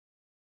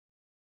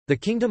The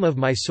Kingdom of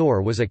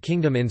Mysore was a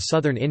kingdom in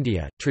southern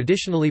India,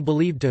 traditionally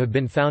believed to have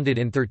been founded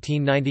in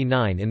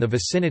 1399 in the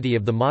vicinity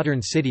of the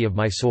modern city of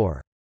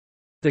Mysore.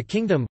 The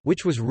kingdom,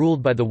 which was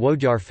ruled by the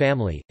Wodeyar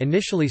family,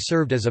 initially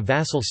served as a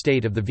vassal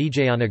state of the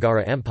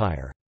Vijayanagara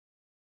Empire.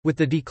 With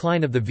the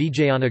decline of the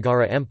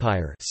Vijayanagara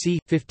Empire c.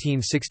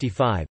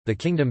 1565, the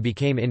kingdom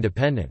became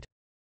independent.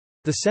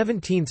 The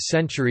 17th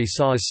century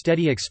saw a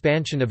steady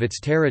expansion of its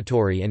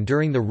territory, and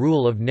during the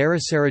rule of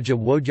Narasaraja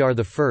Wodeyar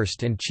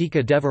I and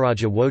Chika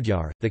Devaraja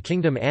Wodeyar, the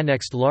kingdom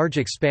annexed large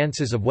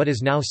expanses of what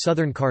is now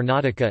southern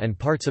Karnataka and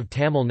parts of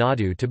Tamil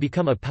Nadu to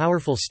become a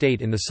powerful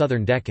state in the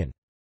southern Deccan.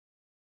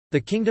 The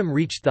kingdom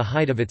reached the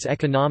height of its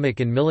economic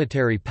and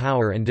military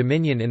power and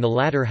dominion in the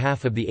latter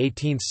half of the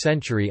 18th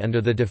century under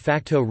the de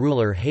facto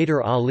ruler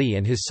Haider Ali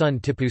and his son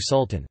Tipu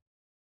Sultan.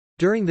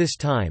 During this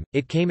time,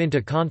 it came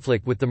into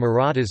conflict with the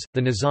Marathas,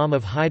 the Nizam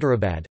of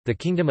Hyderabad, the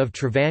Kingdom of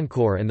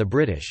Travancore and the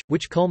British,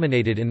 which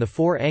culminated in the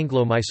four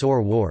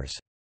Anglo-Mysore Wars.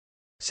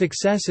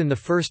 Success in the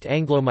First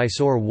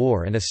Anglo-Mysore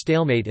War and a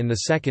stalemate in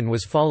the Second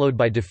was followed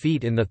by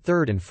defeat in the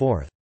Third and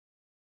Fourth.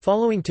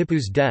 Following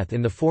Tipu's death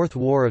in the Fourth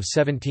War of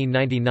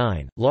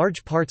 1799,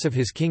 large parts of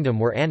his kingdom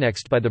were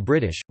annexed by the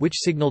British, which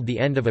signalled the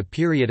end of a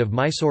period of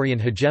Mysorean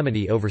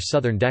hegemony over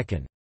southern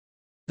Deccan.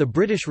 The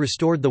British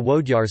restored the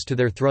Wodyars to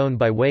their throne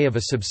by way of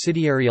a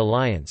subsidiary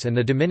alliance, and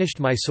the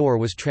diminished Mysore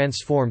was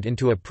transformed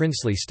into a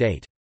princely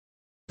state.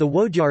 The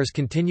Wodyars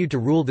continued to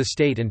rule the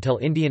state until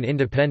Indian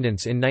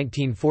independence in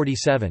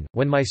 1947,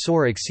 when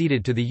Mysore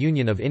acceded to the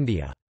Union of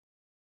India.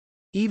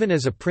 Even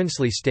as a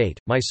princely state,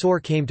 Mysore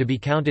came to be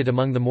counted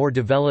among the more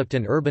developed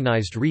and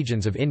urbanized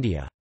regions of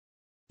India.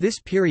 This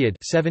period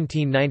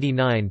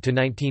 1799 to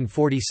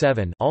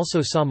 1947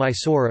 also saw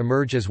Mysore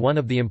emerge as one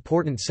of the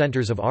important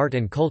centres of art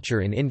and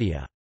culture in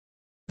India.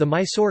 The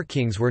Mysore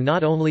kings were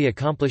not only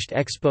accomplished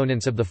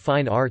exponents of the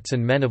fine arts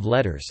and men of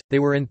letters, they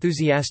were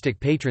enthusiastic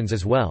patrons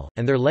as well,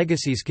 and their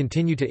legacies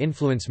continue to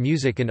influence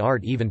music and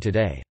art even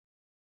today.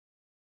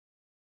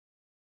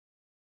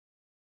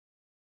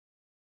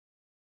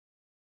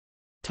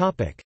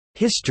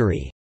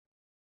 History.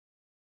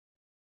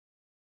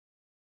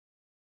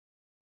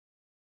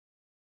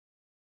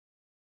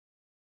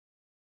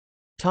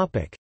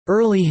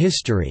 Early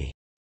history.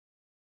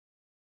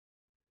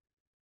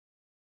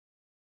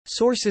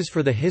 Sources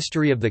for the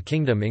history of the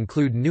kingdom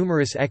include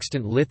numerous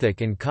extant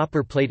lithic and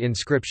copper plate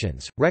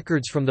inscriptions,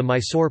 records from the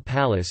Mysore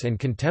Palace, and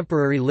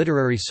contemporary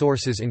literary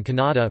sources in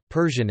Kannada,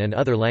 Persian and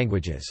other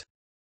languages.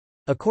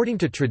 According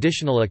to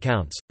traditional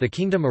accounts, the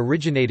kingdom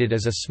originated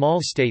as a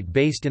small state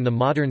based in the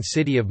modern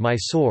city of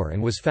Mysore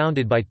and was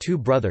founded by two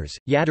brothers,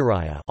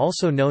 Yadaraya,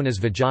 also known as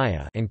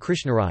Vijaya, and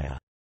Krishnaraya.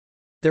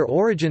 Their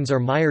origins are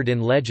mired in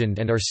legend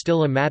and are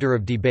still a matter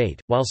of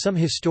debate, while some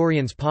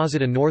historians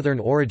posit a northern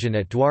origin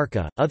at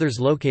Dwarka, others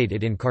locate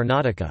it in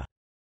Karnataka.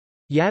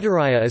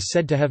 Yadaraya is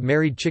said to have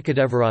married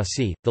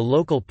Chikadevarasi, the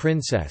local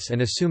princess,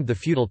 and assumed the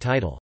feudal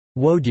title,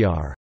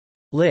 Wodyar,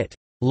 lit.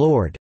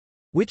 Lord,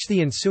 which the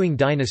ensuing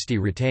dynasty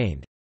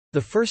retained. The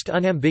first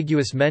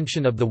unambiguous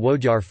mention of the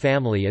Wodeyar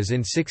family is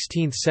in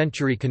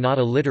 16th-century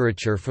Kannada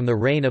literature from the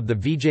reign of the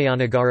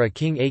Vijayanagara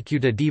king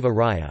Achyuta Deva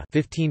Raya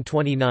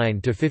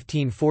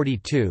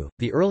 (1529–1542).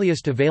 The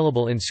earliest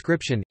available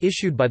inscription,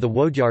 issued by the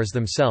Wodyars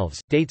themselves,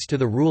 dates to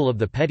the rule of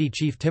the petty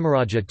chief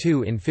Timaraja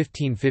II in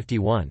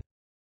 1551.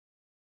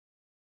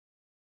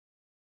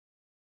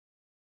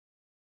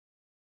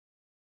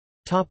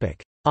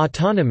 Topic: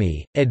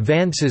 Autonomy,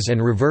 advances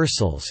and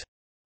reversals.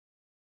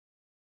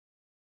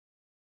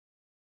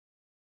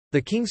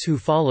 The kings who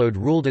followed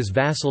ruled as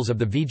vassals of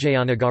the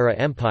Vijayanagara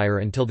Empire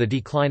until the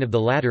decline of the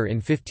latter in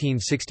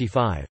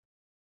 1565.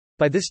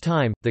 By this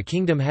time, the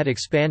kingdom had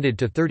expanded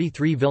to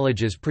 33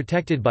 villages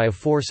protected by a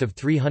force of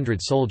 300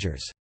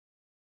 soldiers.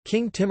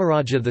 King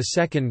Timaraja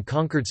II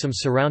conquered some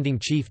surrounding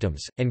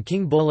chiefdoms, and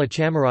King Bola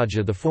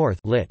Chamaraja IV,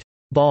 lit.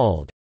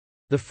 Bald,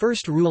 the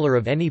first ruler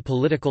of any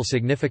political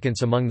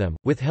significance among them,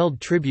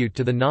 withheld tribute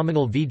to the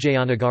nominal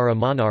Vijayanagara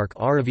monarch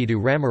Aravidu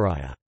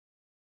Ramaraya.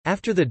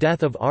 After the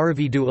death of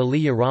Aravidu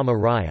Aliya Rama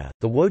Raya,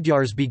 the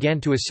Wodyars began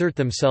to assert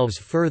themselves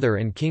further,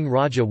 and King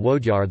Raja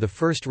Wodyar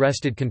I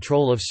wrested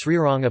control of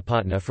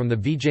Srirangapatna from the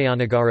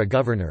Vijayanagara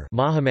governor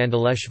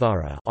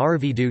Mahamandaleshvara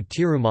Aravidu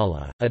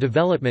Tirumala, a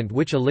development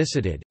which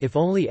elicited, if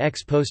only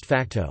ex post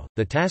facto,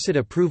 the tacit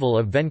approval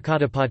of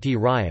Venkatapati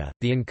Raya,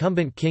 the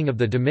incumbent king of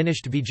the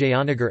diminished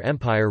Vijayanagar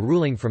Empire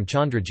ruling from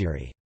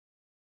Chandragiri.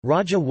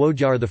 Raja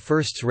Wodyar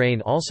I's reign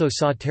also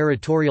saw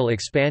territorial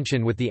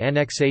expansion with the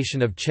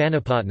annexation of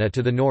Chanapatna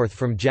to the north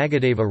from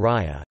Jagadeva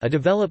Raya, a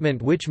development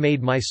which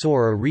made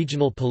Mysore a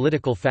regional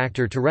political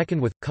factor to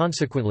reckon with.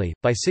 Consequently,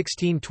 by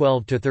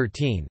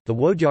 1612–13, the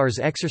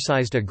Wodyars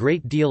exercised a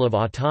great deal of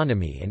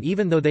autonomy, and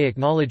even though they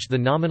acknowledged the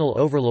nominal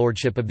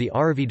overlordship of the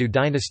Aravidu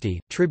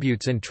dynasty,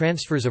 tributes and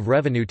transfers of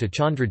revenue to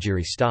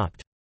Chandragiri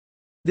stopped.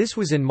 This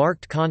was in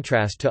marked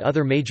contrast to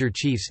other major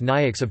chiefs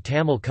Nayaks of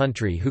Tamil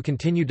country who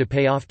continued to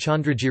pay off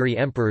Chandragiri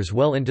emperors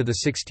well into the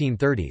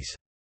 1630s.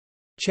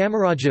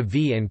 Chamaraja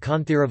V and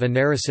Kanthirav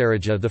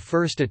Anarasaraja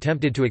I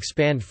attempted to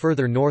expand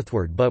further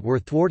northward but were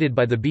thwarted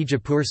by the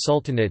Bijapur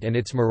Sultanate and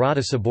its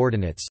Maratha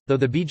subordinates, though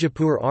the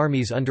Bijapur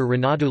armies under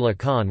Ranadullah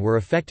Khan were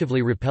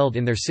effectively repelled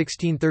in their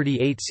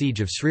 1638 siege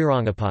of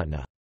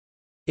Srirangapatna.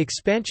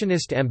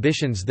 Expansionist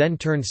ambitions then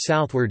turned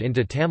southward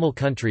into Tamil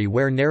country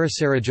where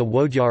Narasaraja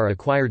Wodyar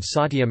acquired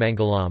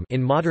Satyamangalam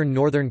in modern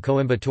northern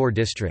Coimbatore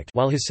district,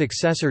 while his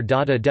successor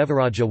Dada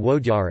Devaraja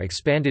Wodyar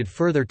expanded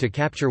further to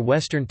capture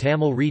western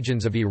Tamil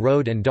regions of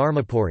Erode and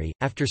Dharmapuri,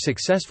 after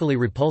successfully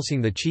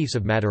repulsing the chiefs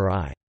of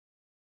Madurai.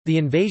 The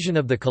invasion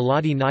of the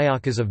Kaladi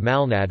Nayakas of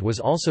Malnad was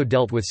also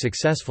dealt with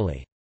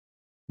successfully.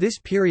 This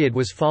period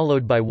was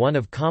followed by one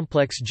of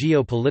complex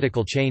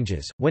geopolitical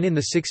changes, when in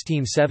the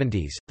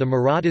 1670s, the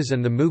Marathas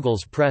and the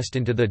Mughals pressed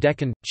into the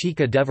Deccan.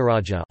 Chika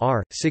Devaraja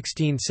R.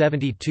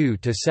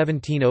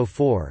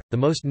 1672–1704, the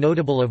most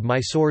notable of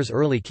Mysore's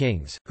early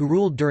kings, who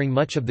ruled during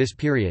much of this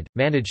period,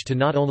 managed to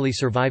not only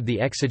survive the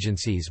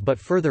exigencies but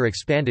further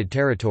expanded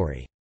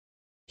territory.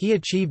 He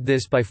achieved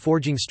this by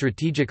forging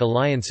strategic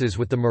alliances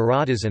with the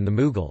Marathas and the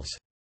Mughals.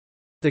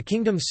 The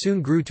kingdom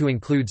soon grew to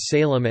include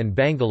Salem and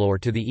Bangalore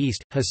to the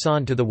east,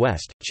 Hassan to the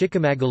west,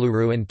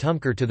 Chikmagaluru and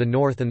Tumkur to the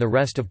north and the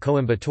rest of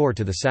Coimbatore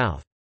to the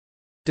south.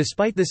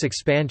 Despite this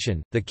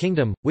expansion, the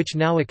kingdom, which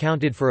now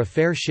accounted for a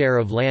fair share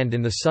of land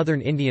in the southern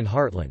Indian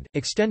heartland,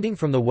 extending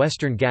from the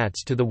western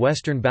Ghats to the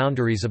western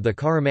boundaries of the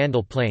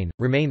Coromandel Plain,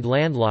 remained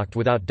landlocked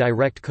without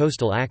direct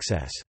coastal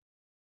access.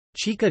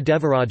 Chika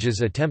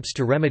Devaraja's attempts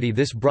to remedy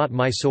this brought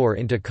Mysore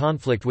into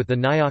conflict with the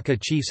Nayaka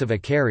chiefs of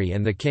Akkari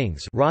and the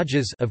kings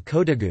Rajas of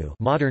Kodagu,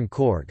 modern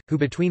Coorg, who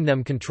between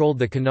them controlled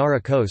the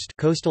Kanara coast,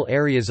 coastal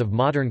areas of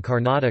modern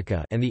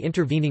Karnataka, and the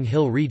intervening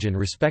hill region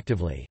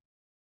respectively.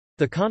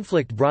 The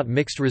conflict brought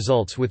mixed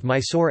results, with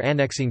Mysore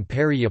annexing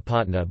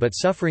Periyapatna but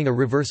suffering a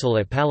reversal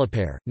at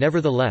Palapur.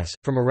 Nevertheless,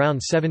 from around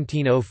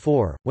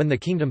 1704, when the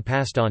kingdom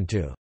passed on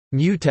to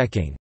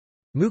Muteking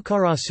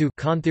Mukarasu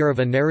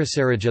Kanthirava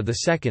Narasaraja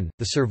II,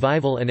 the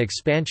survival and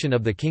expansion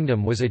of the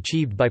kingdom was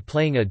achieved by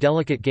playing a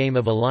delicate game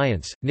of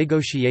alliance,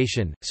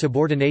 negotiation,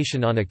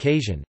 subordination on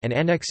occasion, and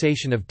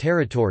annexation of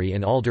territory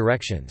in all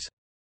directions.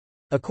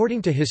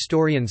 According to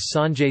historians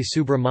Sanjay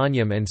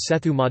Subramaniam and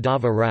Sethu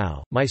Madhava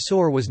Rao,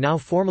 Mysore was now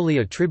formally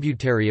a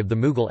tributary of the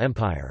Mughal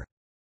Empire.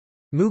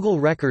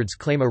 Mughal records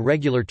claim a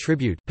regular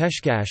tribute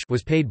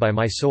was paid by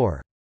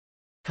Mysore.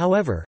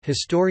 However,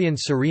 historian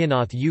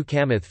Suryanath U.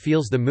 Kamath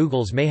feels the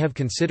Mughals may have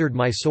considered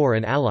Mysore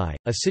an ally,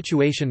 a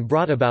situation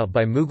brought about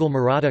by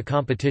Mughal-Maratha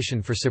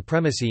competition for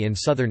supremacy in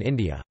southern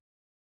India.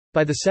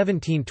 By the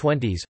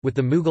 1720s, with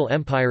the Mughal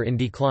Empire in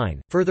decline,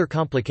 further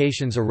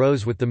complications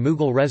arose with the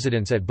Mughal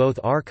residents at both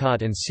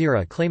Arcot and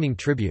Sira claiming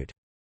tribute.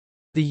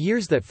 The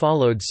years that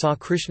followed saw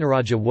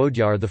Krishnaraja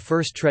Wodyar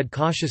I tread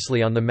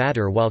cautiously on the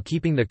matter while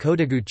keeping the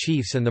Kodagu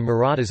chiefs and the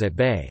Marathas at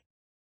bay.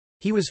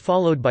 He was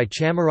followed by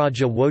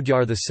Chamaraja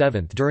Wodyar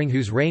VII, during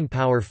whose reign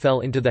power fell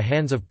into the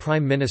hands of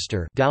Prime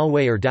Minister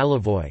Dalway or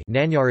Dalavoy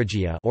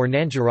Nanyarajya or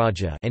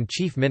Nanjaraja and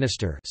Chief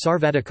Minister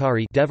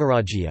Sarvadikari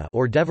Devarajya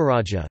or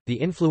Devaraja, the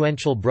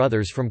influential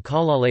brothers from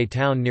Kalale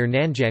town near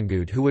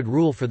Nanjangud, who would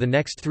rule for the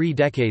next 3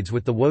 decades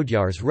with the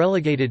Wodyars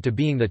relegated to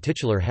being the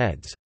titular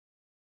heads.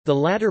 The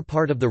latter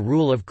part of the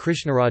rule of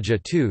Krishnaraja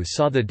II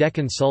saw the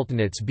Deccan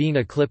sultanates being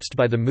eclipsed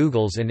by the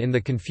Mughals, and in the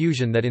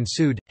confusion that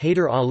ensued,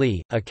 Haider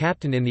Ali, a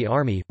captain in the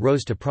army,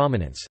 rose to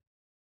prominence.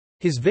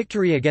 His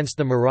victory against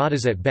the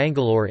Marathas at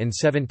Bangalore in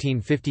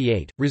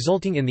 1758,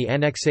 resulting in the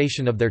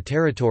annexation of their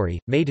territory,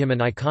 made him an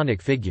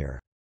iconic figure.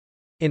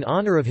 In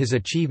honour of his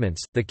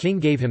achievements, the king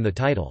gave him the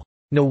title,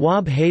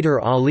 Nawab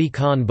Haider Ali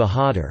Khan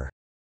Bahadur.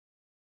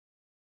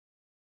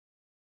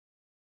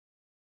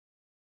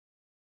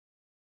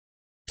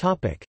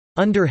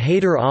 Under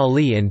Haider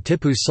Ali and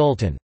Tipu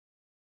Sultan.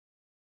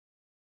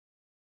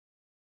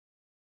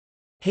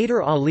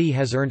 Haider Ali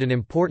has earned an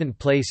important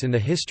place in the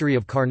history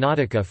of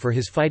Karnataka for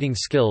his fighting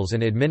skills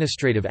and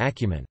administrative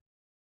acumen.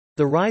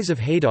 The rise of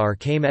Hyder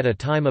came at a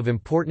time of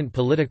important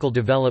political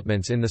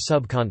developments in the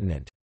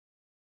subcontinent.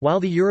 While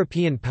the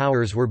European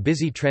powers were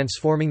busy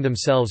transforming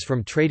themselves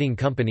from trading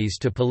companies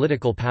to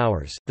political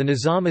powers, the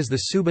Nizam as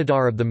the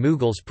Subadar of the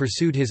Mughals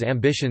pursued his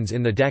ambitions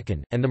in the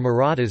Deccan, and the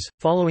Marathas,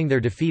 following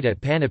their defeat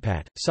at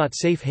Panipat, sought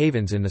safe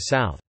havens in the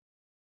south.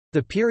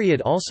 The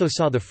period also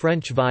saw the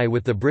French vie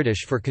with the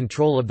British for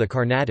control of the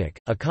Carnatic,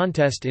 a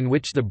contest in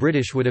which the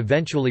British would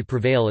eventually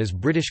prevail as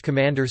British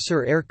commander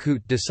Sir Eyre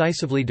Coote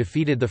decisively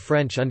defeated the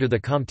French under the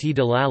Comte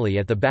de Lally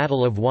at the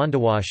Battle of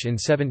Wandiwash in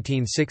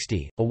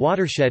 1760, a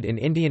watershed in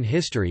Indian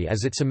history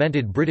as it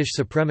cemented British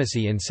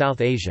supremacy in South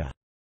Asia.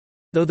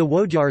 Though the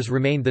Wodyars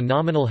remained the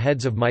nominal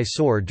heads of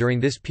Mysore during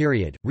this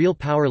period, real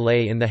power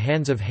lay in the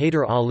hands of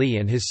Haider Ali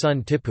and his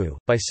son Tipu.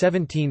 By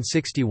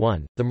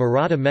 1761, the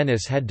Maratha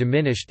menace had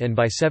diminished, and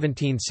by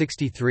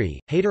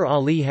 1763, Haider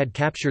Ali had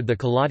captured the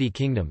Kaladi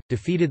kingdom,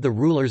 defeated the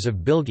rulers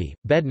of Bilgi,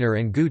 Bednar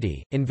and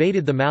Guti,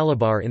 invaded the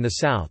Malabar in the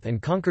south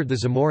and conquered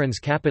the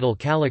Zamorans' capital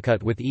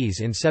Calicut with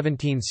ease in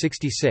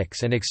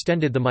 1766 and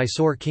extended the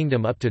Mysore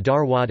kingdom up to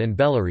Dharwad and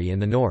Bellary in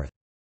the north.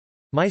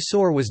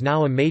 Mysore was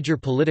now a major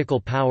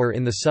political power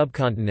in the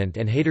subcontinent,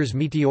 and Hyder's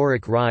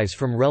meteoric rise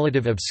from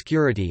relative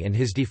obscurity and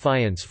his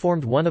defiance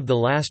formed one of the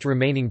last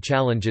remaining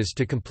challenges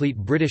to complete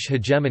British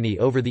hegemony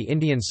over the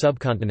Indian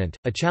subcontinent,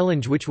 a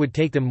challenge which would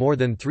take them more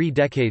than 3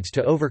 decades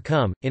to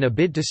overcome. In a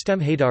bid to stem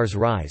Hyder's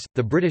rise,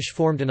 the British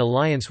formed an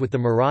alliance with the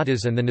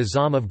Marathas and the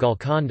Nizam of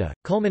Golconda,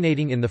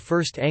 culminating in the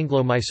First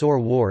Anglo-Mysore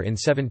War in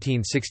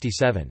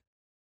 1767.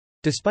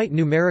 Despite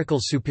numerical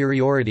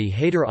superiority,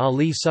 Hyder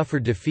Ali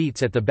suffered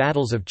defeats at the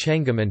battles of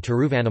Chengam and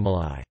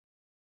Tiruvannamalai.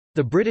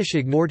 The British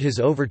ignored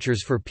his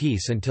overtures for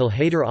peace until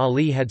Hyder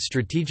Ali had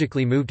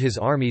strategically moved his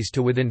armies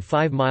to within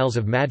 5 miles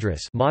of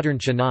Madras, modern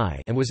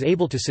Chennai, and was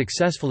able to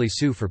successfully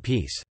sue for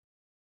peace.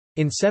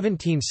 In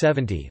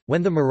 1770,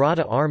 when the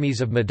Maratha armies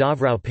of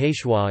Madhavrao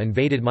Peshwa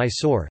invaded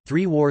Mysore,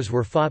 3 wars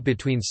were fought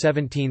between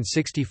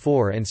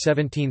 1764 and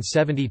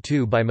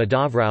 1772 by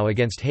Madhavrao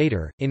against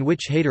Hyder, in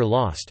which Hyder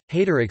lost.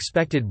 Hyder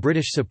expected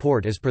British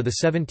support as per the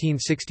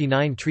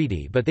 1769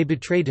 treaty, but they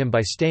betrayed him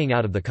by staying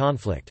out of the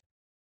conflict.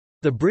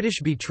 The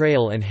British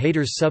betrayal and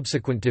Hyder's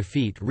subsequent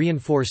defeat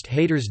reinforced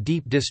Hyder's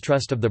deep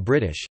distrust of the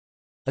British,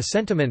 a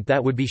sentiment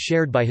that would be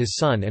shared by his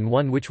son and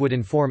one which would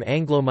inform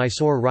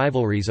Anglo-Mysore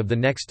rivalries of the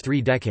next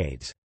 3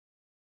 decades.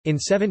 In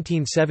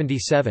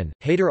 1777,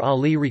 Hyder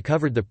Ali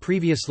recovered the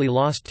previously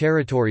lost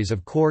territories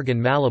of Coorg and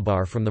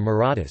Malabar from the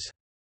Marathas.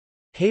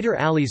 Hyder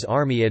Ali's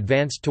army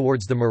advanced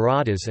towards the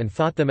Marathas and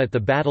fought them at the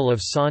Battle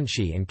of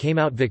Sanchi and came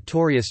out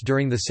victorious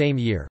during the same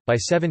year. By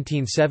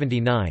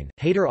 1779,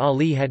 Hyder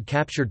Ali had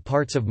captured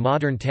parts of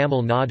modern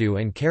Tamil Nadu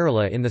and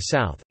Kerala in the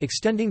south,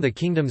 extending the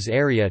kingdom's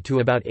area to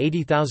about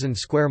 80,000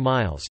 square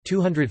miles,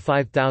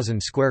 205,000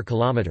 square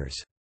kilometers.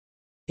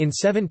 In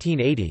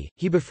 1780,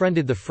 he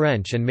befriended the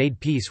French and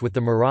made peace with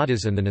the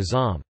Marathas and the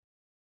Nizam.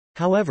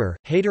 However,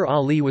 Hyder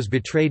Ali was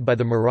betrayed by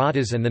the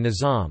Marathas and the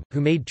Nizam,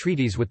 who made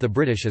treaties with the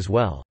British as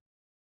well.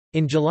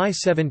 In July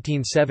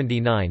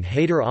 1779,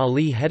 Hyder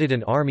Ali headed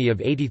an army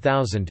of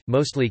 80,000,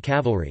 mostly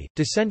cavalry,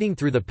 descending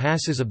through the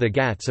passes of the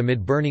Ghats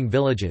amid burning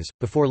villages,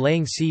 before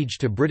laying siege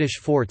to British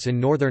forts in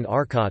northern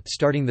Arcot,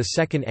 starting the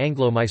Second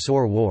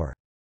Anglo-Mysore War.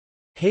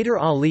 Hyder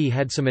Ali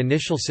had some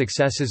initial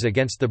successes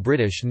against the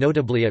British,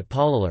 notably at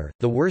Polalur,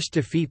 the worst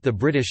defeat the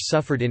British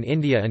suffered in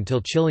India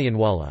until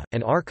Chilianwala,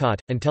 and Arcot,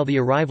 until the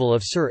arrival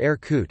of Sir Eyre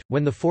Coote,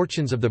 when the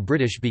fortunes of the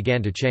British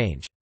began to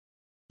change.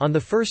 On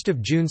 1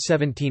 June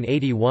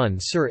 1781,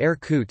 Sir Eyre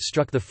Coote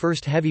struck the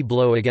first heavy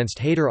blow against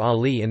Hyder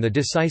Ali in the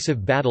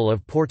decisive Battle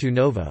of Porto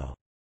Novo.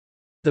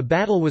 The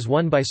battle was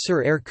won by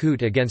Sir Eyre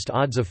Coote against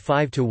odds of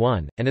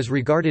 5-1, and is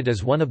regarded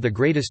as one of the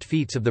greatest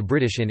feats of the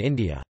British in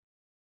India.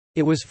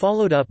 It was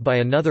followed up by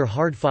another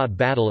hard-fought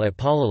battle at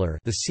Polalur,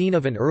 the scene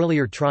of an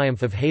earlier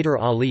triumph of Hyder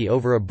Ali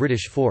over a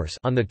British force,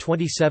 on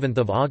 27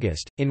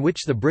 August, in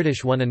which the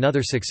British won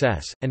another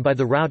success, and by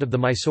the rout of the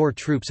Mysore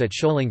troops at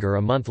Sholingar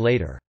a month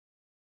later.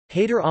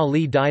 Hyder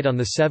Ali died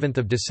on 7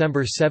 December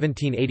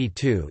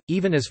 1782,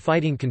 even as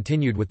fighting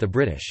continued with the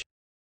British.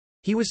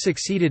 He was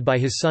succeeded by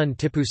his son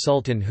Tipu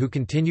Sultan, who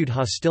continued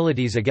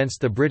hostilities against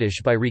the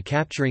British by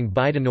recapturing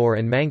Baidanur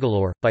and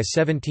Mangalore. By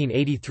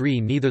 1783,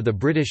 neither the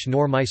British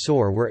nor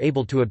Mysore were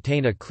able to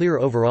obtain a clear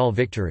overall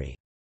victory.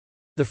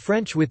 The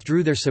French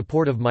withdrew their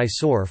support of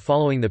Mysore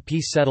following the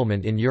peace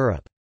settlement in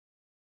Europe.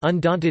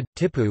 Undaunted,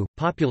 Tipu,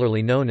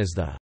 popularly known as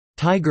the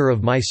Tiger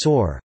of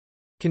Mysore,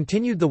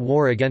 continued the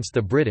war against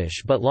the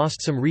British but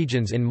lost some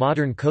regions in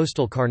modern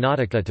coastal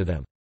Karnataka to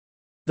them.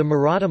 The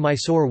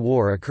Maratha-Mysore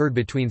War occurred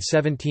between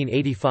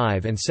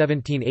 1785 and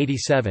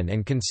 1787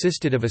 and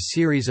consisted of a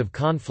series of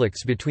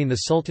conflicts between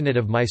the Sultanate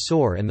of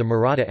Mysore and the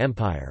Maratha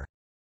Empire.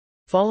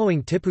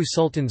 Following Tipu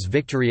Sultan's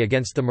victory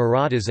against the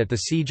Marathas at the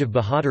siege of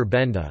Bahadur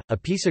Benda, a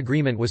peace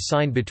agreement was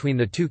signed between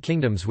the two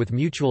kingdoms with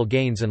mutual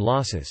gains and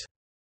losses.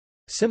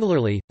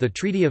 Similarly, the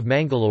Treaty of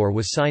Mangalore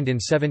was signed in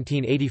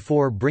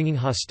 1784, bringing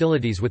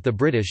hostilities with the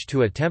British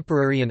to a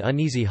temporary and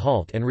uneasy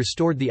halt and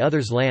restored the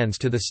others' lands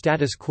to the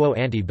status quo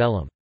ante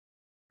bellum.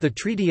 The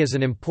treaty is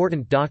an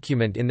important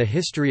document in the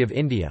history of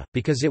India,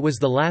 because it was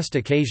the last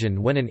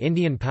occasion when an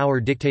Indian power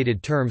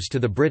dictated terms to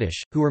the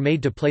British, who were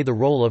made to play the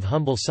role of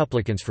humble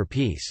supplicants for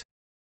peace.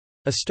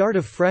 A start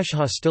of fresh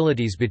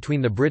hostilities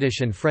between the British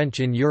and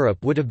French in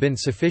Europe would have been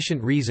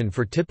sufficient reason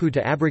for Tipu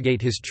to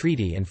abrogate his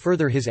treaty and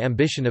further his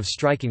ambition of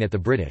striking at the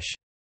British.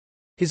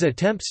 His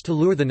attempts to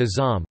lure the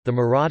Nizam, the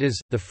Marathas,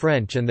 the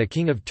French and the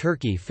King of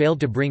Turkey failed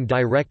to bring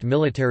direct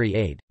military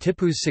aid.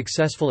 Tipu's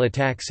successful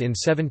attacks in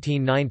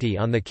 1790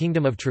 on the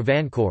Kingdom of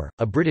Travancore,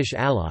 a British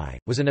ally,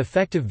 was an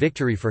effective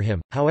victory for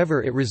him,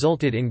 however it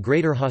resulted in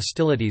greater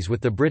hostilities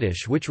with the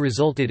British which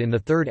resulted in the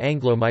Third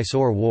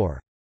Anglo-Mysore War.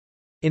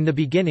 In the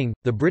beginning,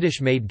 the British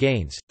made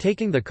gains,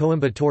 taking the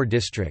Coimbatore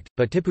district,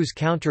 but Tipu's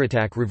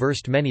counterattack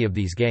reversed many of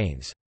these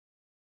gains.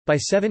 By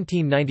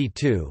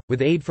 1792,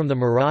 with aid from the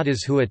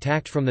Marathas who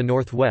attacked from the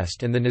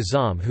northwest and the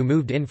Nizam who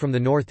moved in from the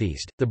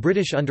northeast, the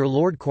British under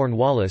Lord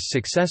Cornwallis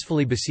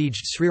successfully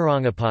besieged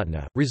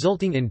Srirangapatna,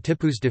 resulting in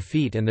Tipu's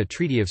defeat and the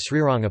Treaty of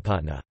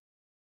Srirangapatna.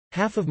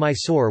 Half of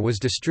Mysore was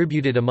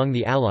distributed among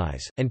the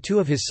Allies, and 2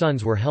 of his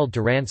sons were held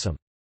to ransom.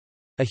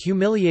 A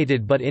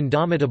humiliated but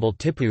indomitable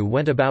Tipu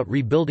went about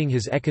rebuilding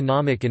his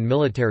economic and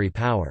military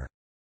power.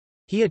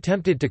 He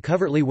attempted to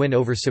covertly win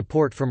over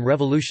support from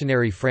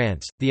revolutionary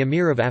France, the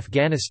Emir of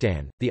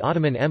Afghanistan, the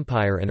Ottoman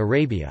Empire and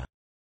Arabia.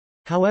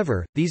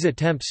 However, these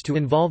attempts to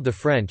involve the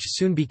French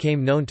soon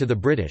became known to the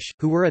British,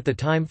 who were at the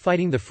time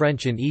fighting the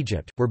French in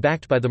Egypt, were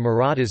backed by the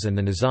Marathas and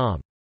the Nizam.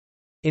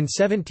 In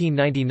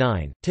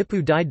 1799,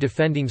 Tipu died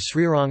defending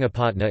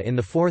Srirangapatna in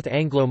the Fourth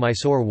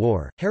Anglo-Mysore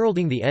War,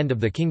 heralding the end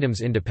of the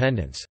kingdom's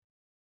independence.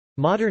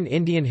 Modern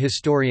Indian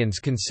historians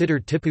consider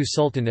Tipu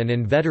Sultan an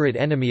inveterate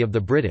enemy of the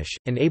British,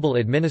 an able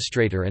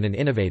administrator and an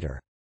innovator.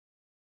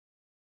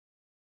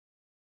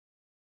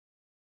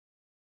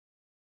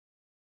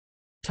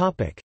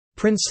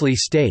 Princely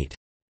state.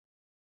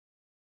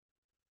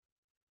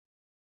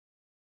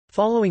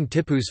 Following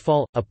Tipu's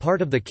fall, a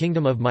part of the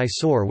Kingdom of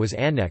Mysore was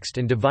annexed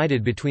and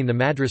divided between the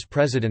Madras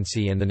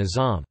Presidency and the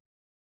Nizam.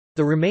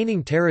 The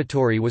remaining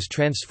territory was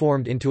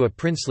transformed into a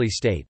princely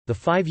state. The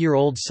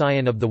 5-year-old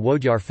scion of the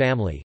Wodyar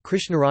family,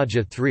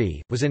 Krishnaraja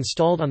III, was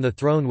installed on the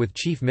throne with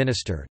Chief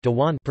Minister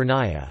Dewan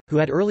Purnaya, who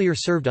had earlier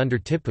served under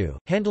Tipu,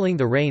 handling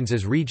the reins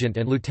as regent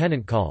and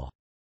lieutenant Col.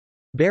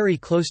 Barry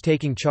Close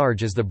taking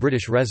charge as the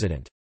British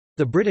resident.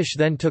 The British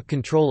then took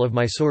control of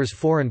Mysore's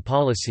foreign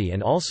policy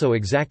and also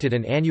exacted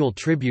an annual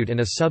tribute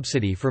and a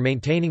subsidy for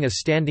maintaining a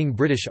standing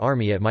British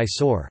army at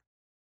Mysore.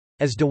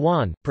 As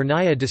Dewan,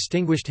 Purnaya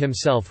distinguished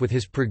himself with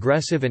his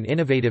progressive and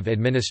innovative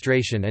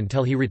administration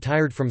until he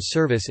retired from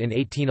service in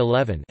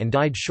 1811 and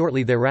died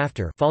shortly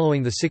thereafter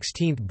following the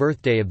 16th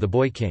birthday of the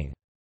boy king.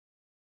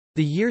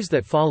 The years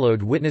that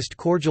followed witnessed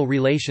cordial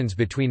relations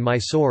between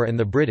Mysore and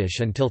the British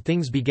until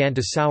things began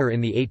to sour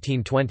in the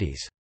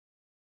 1820s.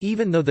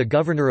 Even though the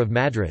governor of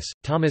Madras,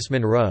 Thomas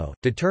Munro,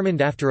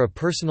 determined after a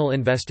personal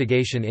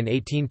investigation in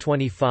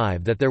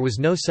 1825 that there was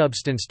no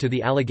substance to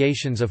the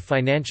allegations of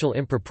financial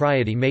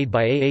impropriety made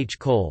by A. H.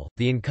 Cole,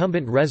 the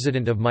incumbent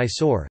resident of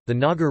Mysore, the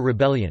Nagar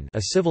Rebellion,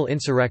 a civil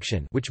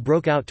insurrection which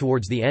broke out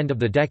towards the end of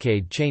the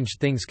decade, changed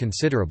things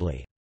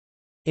considerably.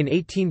 In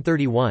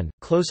 1831,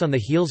 close on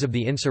the heels of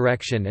the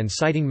insurrection and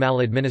citing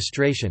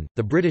maladministration,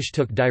 the British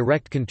took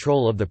direct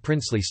control of the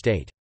princely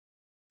state.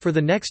 For the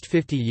next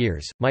 50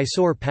 years,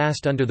 Mysore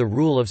passed under the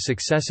rule of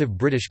successive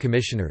British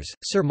commissioners.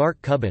 Sir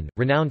Mark Cubbon,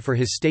 renowned for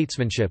his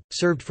statesmanship,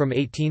 served from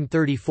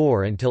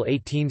 1834 until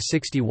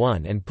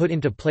 1861 and put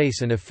into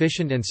place an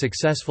efficient and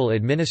successful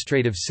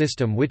administrative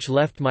system which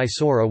left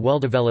Mysore a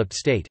well-developed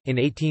state. In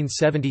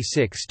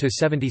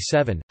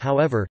 1876–77,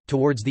 however,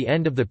 towards the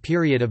end of the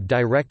period of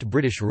direct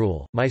British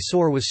rule,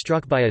 Mysore was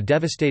struck by a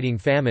devastating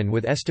famine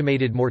with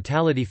estimated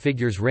mortality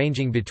figures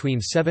ranging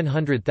between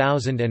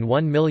 700,000 and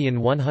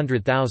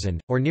 1,100,000,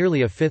 or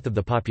nearly a fifth of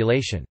the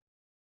population.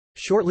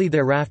 Shortly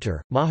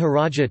thereafter,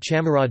 Maharaja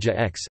Chamaraja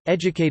X,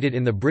 educated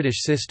in the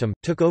British system,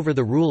 took over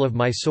the rule of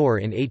Mysore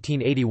in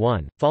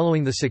 1881,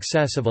 following the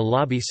success of a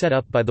lobby set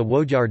up by the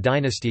Wodyar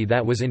dynasty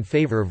that was in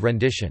favour of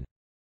rendition.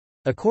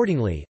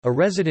 Accordingly, a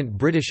resident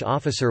British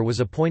officer was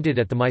appointed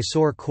at the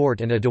Mysore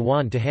court and a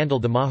Dewan to handle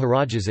the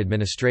Maharaja's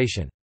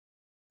administration.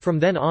 From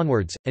then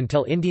onwards,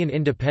 until Indian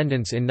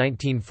independence in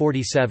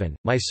 1947,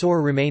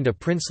 Mysore remained a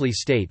princely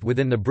state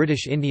within the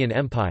British Indian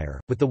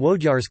Empire, with the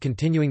Wodyars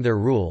continuing their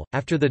rule.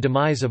 After the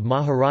demise of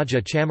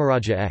Maharaja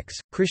Chamaraja X,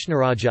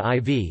 Krishnaraja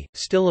IV,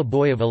 still a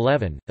boy of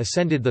 11,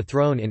 ascended the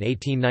throne in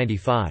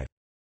 1895.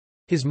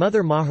 His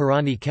mother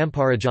Maharani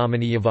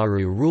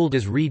Kemparajamaniavaru ruled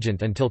as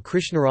regent until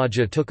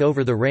Krishnaraja took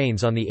over the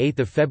reins on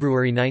 8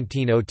 February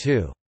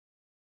 1902.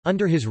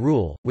 Under his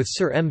rule, with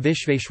Sir M.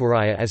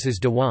 Vishveshwaraya as his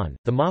Dewan,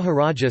 the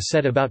Maharaja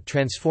set about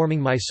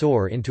transforming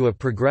Mysore into a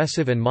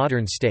progressive and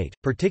modern state,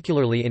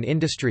 particularly in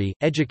industry,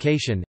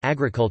 education,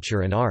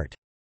 agriculture and art.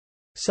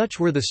 Such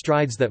were the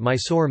strides that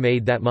Mysore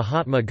made that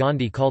Mahatma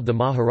Gandhi called the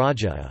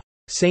Maharaja a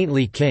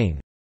saintly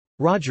king.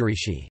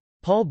 Rajarishi.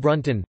 Paul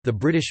Brunton, the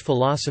British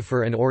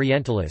philosopher and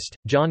Orientalist,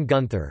 John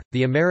Gunther,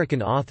 the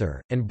American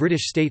author, and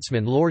British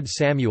statesman Lord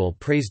Samuel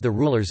praised the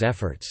ruler's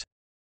efforts.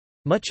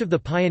 Much of the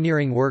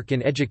pioneering work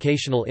in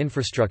educational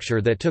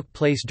infrastructure that took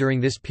place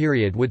during this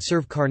period would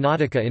serve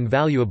Karnataka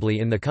invaluably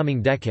in the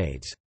coming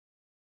decades.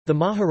 The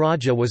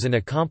Maharaja was an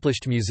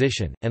accomplished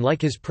musician, and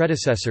like his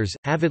predecessors,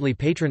 avidly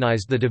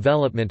patronized the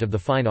development of the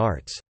fine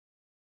arts.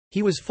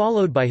 He was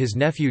followed by his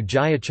nephew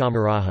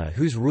Jayachamaraja,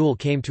 whose rule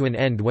came to an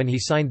end when he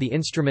signed the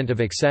Instrument of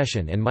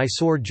Accession and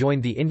Mysore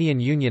joined the Indian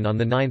Union on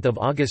 9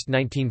 August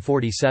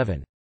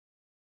 1947.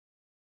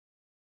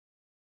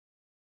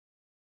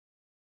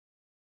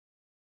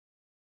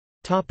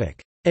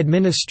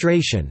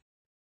 Administration.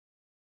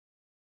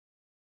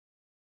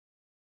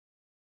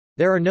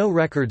 There are no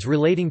records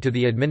relating to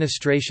the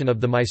administration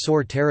of the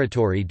Mysore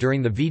territory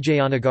during the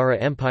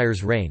Vijayanagara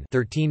Empire's reign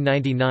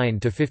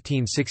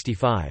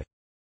 1399–1565.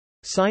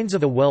 Signs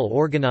of a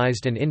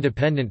well-organized and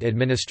independent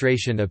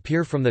administration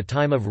appear from the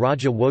time of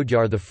Raja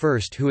Wodyar I,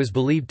 who is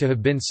believed to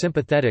have been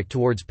sympathetic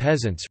towards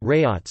peasants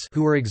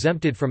who were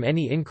exempted from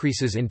any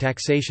increases in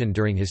taxation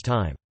during his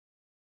time.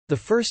 The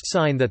first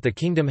sign that the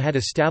kingdom had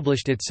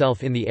established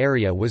itself in the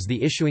area was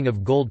the issuing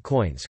of gold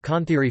coins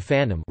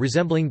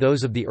resembling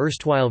those of the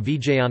erstwhile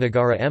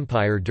Vijayanagara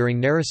Empire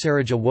during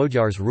Narasaraja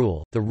Wodyar's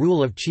rule. The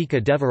rule of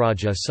Chika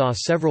Devaraja saw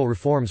several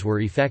reforms were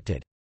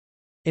effected.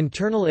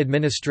 Internal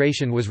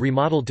administration was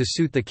remodeled to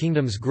suit the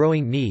kingdom's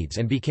growing needs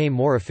and became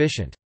more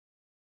efficient.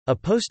 A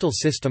postal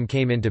system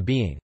came into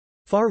being.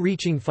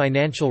 Far-reaching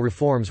financial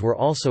reforms were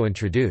also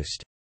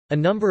introduced. A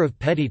number of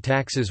petty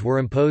taxes were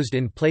imposed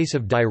in place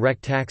of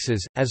direct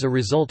taxes, as a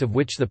result of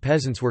which the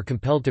peasants were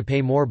compelled to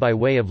pay more by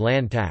way of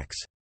land tax.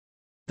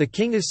 The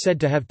king is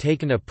said to have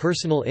taken a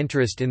personal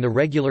interest in the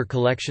regular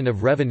collection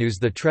of revenues.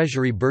 The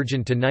treasury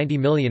burgeoned to 90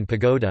 million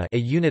pagoda, a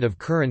unit of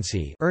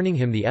currency, earning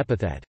him the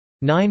epithet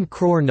 9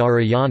 crore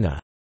Narayana,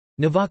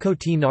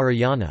 Navakoti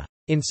Narayana.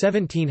 In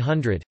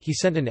 1700, he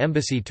sent an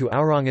embassy to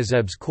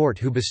Aurangzeb's court,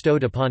 who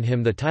bestowed upon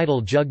him the title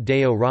Jug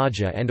Deo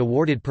Raja and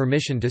awarded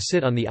permission to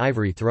sit on the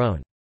ivory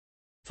throne.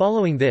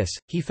 Following this,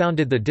 he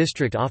founded the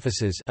district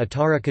offices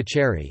Atara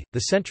Kacheri,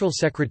 the central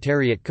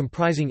secretariat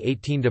comprising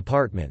 18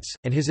 departments,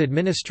 and his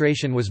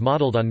administration was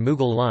modelled on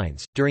Mughal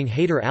lines. During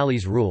Haider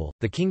Ali's rule,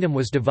 the kingdom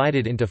was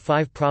divided into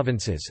 5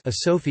 provinces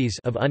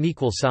of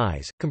unequal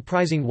size,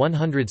 comprising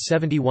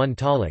 171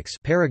 taluks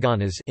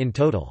in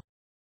total.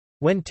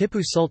 When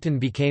Tipu Sultan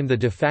became the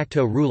de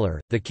facto ruler,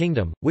 the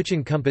kingdom, which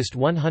encompassed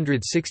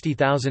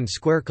 160,000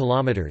 square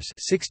kilometers,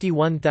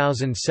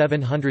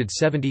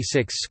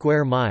 61,776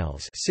 square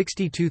miles,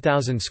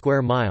 62,000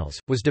 square miles,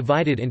 was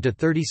divided into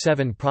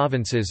 37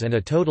 provinces and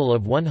a total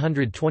of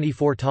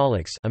 124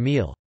 taluks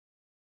 (amil).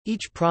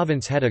 Each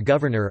province had a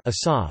governor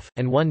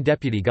and one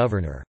deputy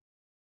governor.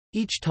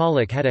 Each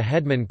taluk had a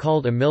headman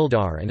called a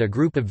mildar, and a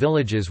group of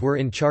villages were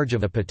in charge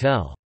of a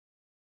patel.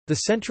 The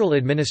central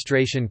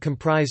administration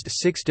comprised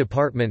 6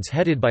 departments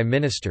headed by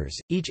ministers,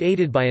 each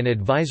aided by an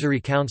advisory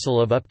council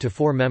of up to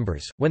 4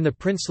 members. When the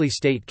princely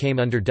state came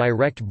under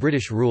direct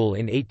British rule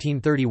in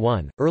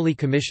 1831, early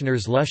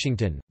commissioners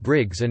Lushington,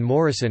 Briggs, and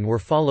Morrison were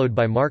followed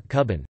by Mark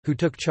Cubbon, who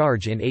took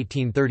charge in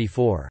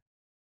 1834.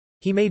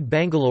 He made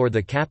Bangalore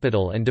the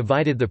capital and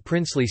divided the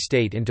princely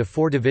state into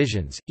 4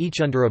 divisions,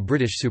 each under a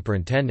British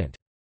superintendent.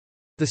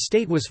 The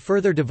state was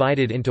further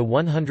divided into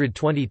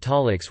 120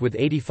 taluks with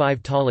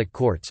 85 taluk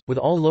courts, with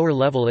all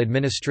lower-level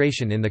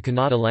administration in the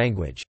Kannada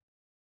language.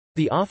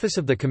 The office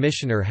of the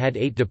commissioner had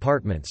 8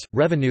 departments: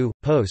 revenue,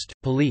 post,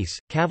 police,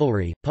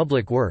 cavalry,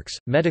 public works,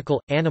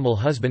 medical, animal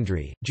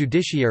husbandry,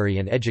 judiciary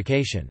and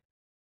education.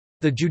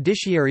 The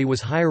judiciary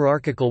was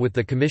hierarchical, with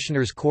the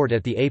commissioner's court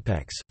at the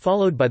apex,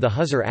 followed by the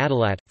Huzur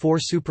Adalat, 4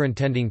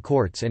 superintending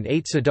courts and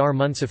 8 Sadar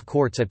Munsif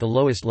courts at the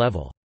lowest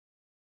level.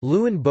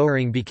 Lewin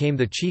Bowring became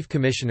the chief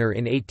commissioner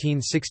in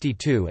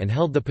 1862 and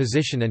held the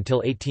position until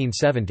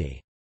 1870.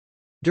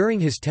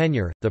 During his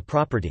tenure, the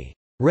Property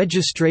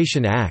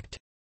Registration Act,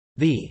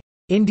 the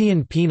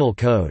Indian Penal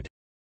Code,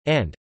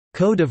 and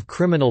Code of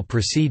Criminal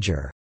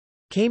Procedure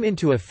came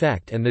into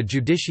effect, and the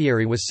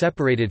judiciary was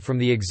separated from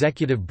the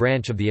executive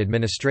branch of the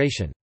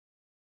administration.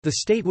 The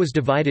state was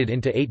divided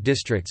into 8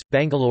 districts: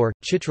 Bangalore,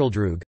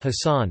 Chitradurg,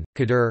 Hassan,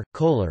 Kadur,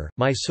 Kolar,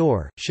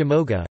 Mysore,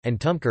 Shimoga,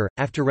 and Tumkur.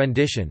 After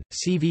rendition,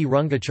 C.V.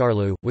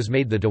 Rangacharlu was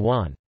made the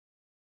Dewan.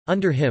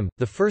 Under him,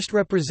 the first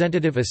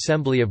representative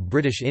assembly of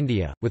British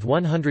India, with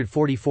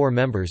 144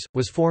 members,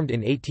 was formed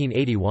in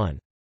 1881.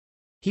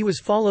 He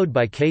was followed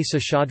by K.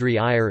 Seshadri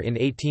Iyer in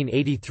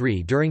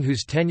 1883, during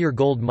whose tenure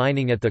gold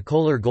mining at the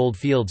Kolar gold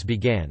fields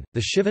began.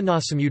 The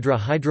Shivanasamudra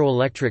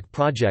hydroelectric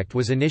project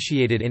was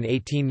initiated in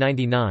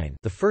 1899,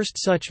 the first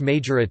such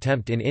major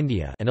attempt in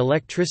India, and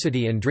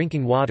electricity and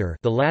drinking water,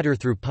 the latter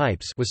through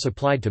pipes, was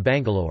supplied to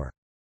Bangalore.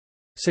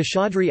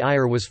 Seshadri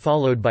Iyer was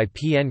followed by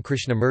P. N.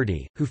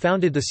 Krishnamurti, who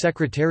founded the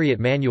Secretariat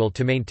Manual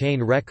to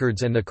maintain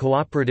records and the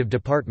Cooperative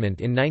Department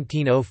in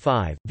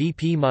 1905, V.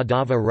 P.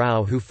 Madhava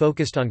Rao, who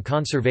focused on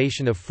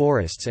conservation of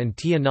forests, and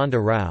T. Ananda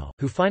Rao,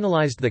 who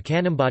finalized the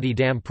Kanambadi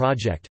Dam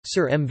project.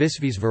 Sir M.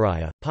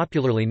 Visvesvaraya,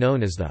 popularly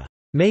known as the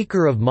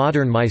maker of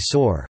modern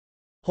Mysore,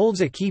 holds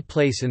a key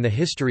place in the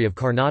history of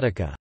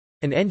Karnataka.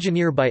 An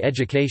engineer by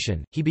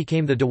education, he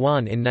became the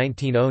Dewan in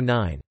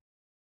 1909.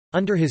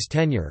 Under his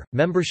tenure,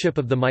 membership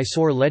of the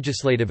Mysore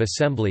Legislative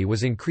Assembly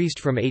was increased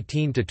from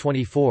 18 to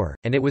 24,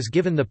 and it was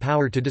given the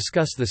power to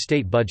discuss the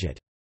state budget.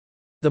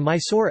 The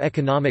Mysore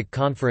Economic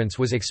Conference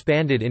was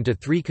expanded into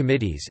 3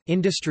 committees: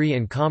 Industry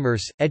and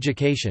Commerce,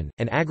 Education,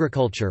 and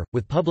Agriculture,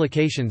 with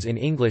publications in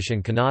English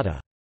and Kannada.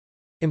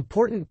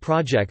 Important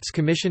projects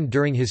commissioned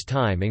during his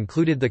time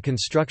included the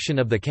construction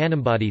of the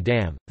Kanambadi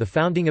Dam, the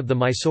founding of the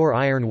Mysore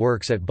Iron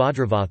Works at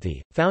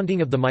Bhadravathi,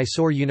 founding of the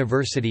Mysore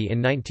University in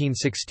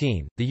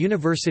 1916, the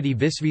University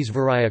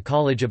Visvesvaraya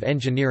College of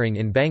Engineering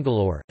in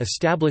Bangalore,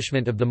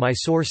 establishment of the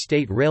Mysore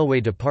State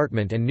Railway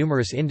Department, and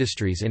numerous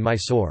industries in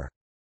Mysore.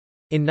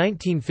 In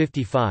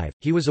 1955,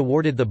 he was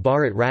awarded the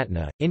Bharat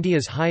Ratna,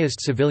 India's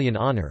highest civilian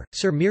honour.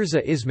 Sir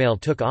Mirza Ismail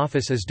took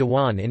office as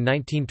Dewan in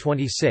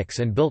 1926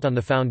 and built on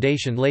the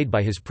foundation laid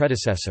by his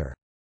predecessor.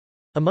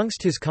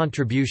 Amongst his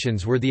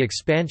contributions were the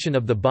expansion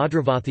of the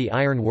Bhadravathi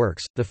Iron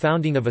Works, the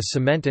founding of a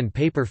cement and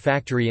paper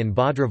factory in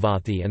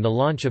Bhadravathi and the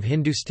launch of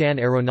Hindustan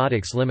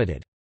Aeronautics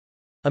Limited.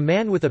 A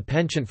man with a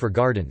penchant for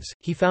gardens,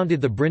 he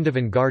founded the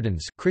Brindavan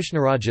Gardens,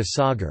 Krishnaraja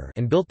Sagar,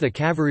 and built the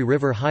Kaveri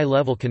River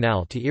high-level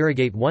canal to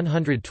irrigate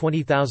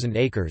 120,000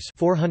 acres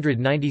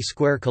 (490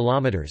 square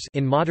kilometers)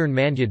 in modern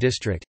Mandya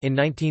district. In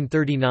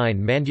 1939,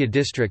 Mandya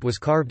district was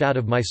carved out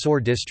of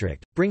Mysore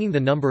district, bringing the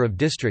number of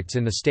districts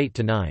in the state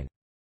to 9.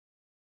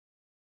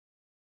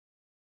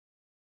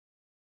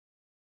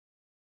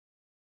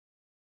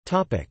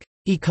 Topic: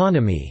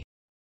 Economy.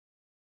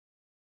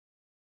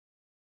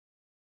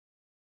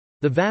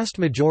 The vast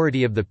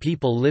majority of the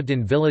people lived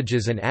in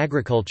villages and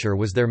agriculture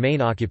was their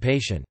main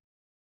occupation.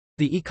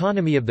 The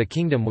economy of the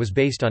kingdom was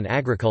based on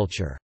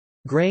agriculture.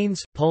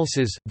 Grains,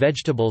 pulses,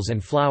 vegetables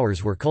and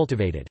flowers were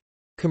cultivated.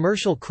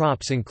 Commercial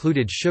crops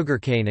included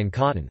sugarcane and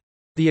cotton.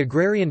 The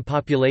agrarian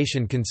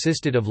population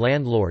consisted of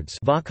landlords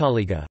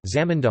Vakaliga,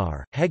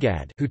 Zamindar,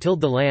 Hegad, who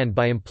tilled the land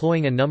by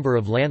employing a number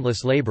of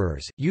landless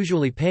laborers,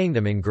 usually paying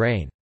them in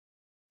grain.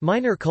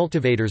 Minor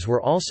cultivators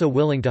were also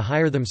willing to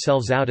hire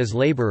themselves out as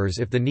laborers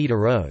if the need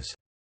arose.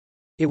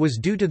 It was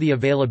due to the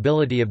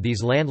availability of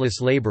these landless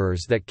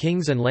laborers that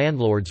kings and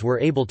landlords were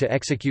able to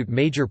execute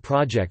major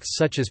projects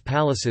such as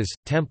palaces,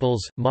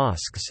 temples,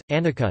 mosques,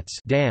 anacuts,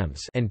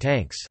 dams, and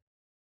tanks.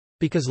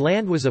 Because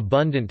land was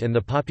abundant and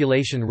the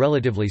population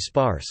relatively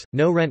sparse,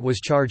 no rent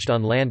was charged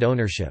on land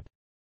ownership.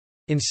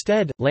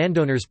 Instead,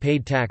 landowners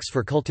paid tax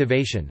for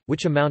cultivation,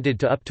 which amounted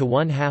to up to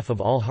 1/2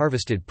 of all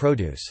harvested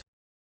produce.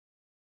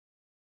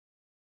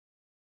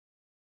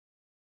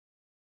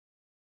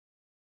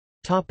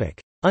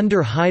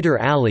 Under Hyder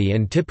Ali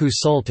and Tipu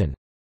Sultan.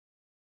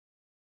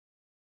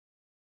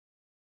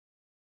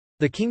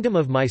 The Kingdom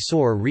of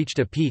Mysore reached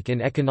a peak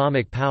in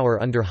economic power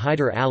under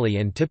Hyder Ali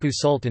and Tipu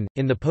Sultan,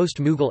 in the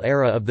post-Mughal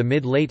era of the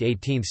mid-late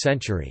 18th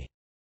century.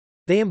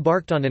 They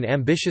embarked on an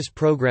ambitious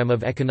program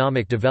of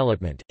economic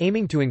development,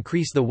 aiming to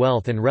increase the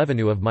wealth and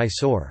revenue of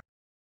Mysore.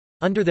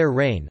 Under their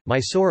reign,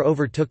 Mysore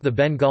overtook the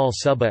Bengal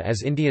Suba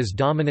as India's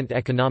dominant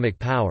economic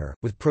power,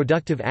 with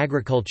productive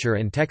agriculture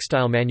and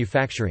textile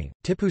manufacturing.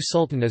 Tipu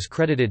Sultan is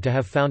credited to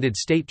have founded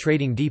state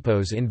trading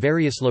depots in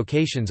various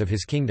locations of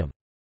his kingdom.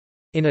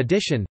 In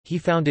addition, he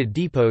founded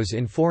depots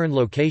in foreign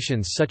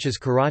locations such as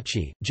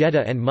Karachi,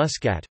 Jeddah and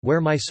Muscat,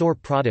 where Mysore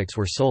products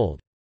were sold.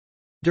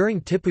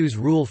 During Tipu's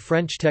rule,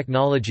 French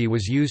technology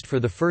was used for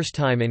the first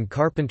time in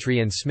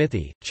carpentry and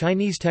smithy,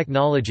 Chinese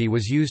technology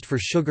was used for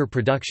sugar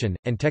production,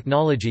 and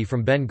technology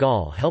from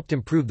Bengal helped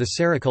improve the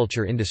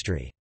sericulture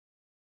industry.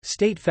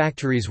 State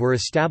factories were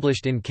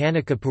established in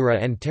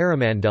Kanakapura and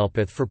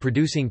Taramandelpath for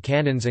producing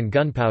cannons and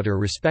gunpowder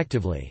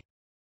respectively.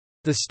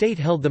 The state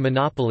held the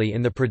monopoly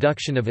in the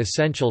production of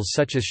essentials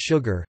such as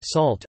sugar,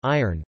 salt,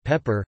 iron,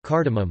 pepper,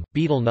 cardamom,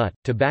 betel nut,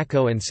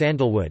 tobacco and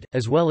sandalwood,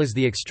 as well as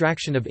the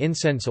extraction of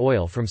incense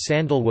oil from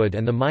sandalwood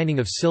and the mining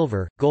of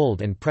silver,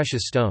 gold and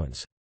precious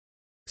stones.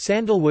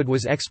 Sandalwood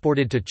was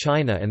exported to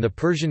China and the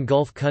Persian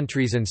Gulf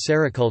countries, and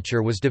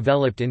sericulture was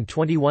developed in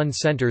 21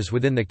 centers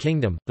within the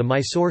kingdom. The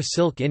Mysore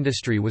silk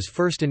industry was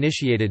first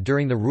initiated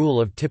during the rule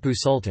of Tipu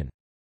Sultan.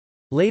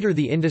 Later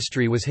the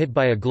industry was hit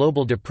by a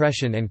global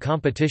depression and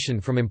competition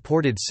from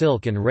imported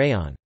silk and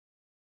rayon.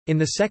 In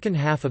the second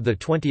half of the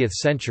 20th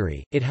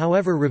century, it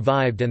however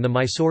revived and the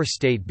Mysore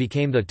state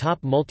became the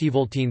top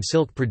multivoltine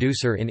silk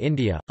producer in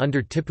India.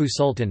 Under Tipu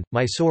Sultan,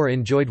 Mysore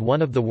enjoyed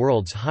one of the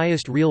world's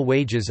highest real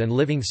wages and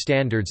living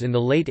standards in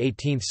the late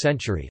 18th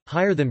century,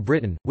 higher than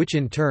Britain, which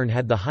in turn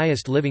had the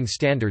highest living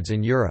standards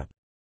in Europe.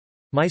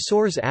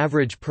 Mysore's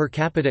average per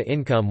capita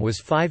income was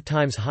 5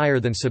 times higher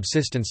than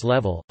subsistence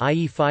level,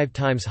 i.e. 5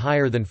 times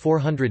higher than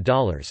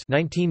 $400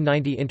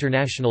 (1990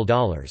 international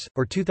dollars),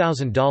 or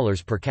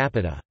 $2,000 per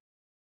capita.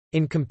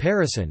 In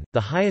comparison, the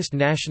highest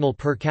national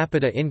per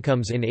capita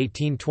incomes in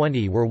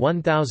 1820 were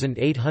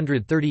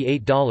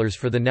 $1,838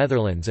 for the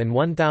Netherlands and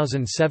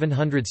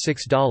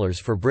 $1,706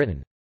 for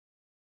Britain.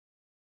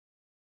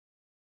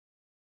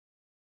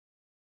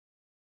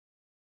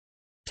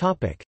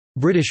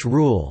 British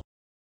rule.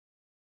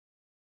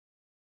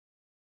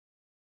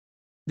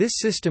 This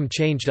system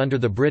changed under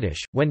the British,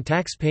 when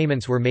tax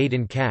payments were made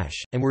in cash,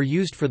 and were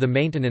used for the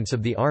maintenance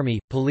of the army,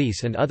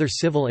 police and other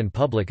civil and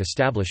public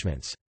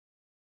establishments.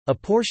 A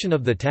portion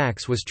of the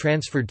tax was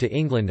transferred to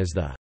England as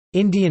the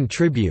Indian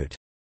tribute.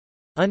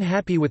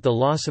 Unhappy with the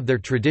loss of their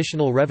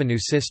traditional revenue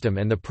system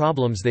and the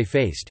problems they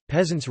faced,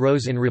 peasants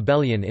rose in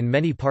rebellion in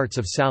many parts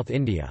of South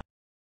India.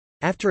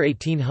 After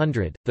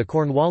 1800, the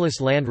Cornwallis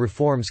land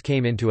reforms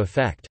came into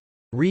effect.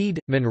 Reed,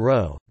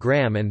 Monroe,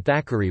 Graham and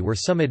Thackeray were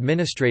some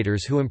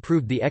administrators who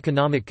improved the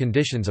economic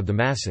conditions of the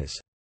masses.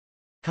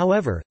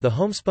 However, the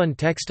homespun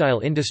textile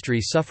industry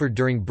suffered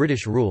during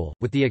British rule,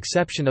 with the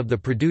exception of the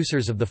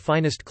producers of the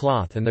finest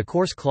cloth and the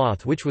coarse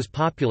cloth, which was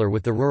popular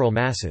with the rural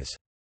masses.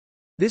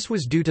 This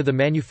was due to the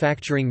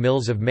manufacturing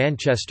mills of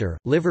Manchester,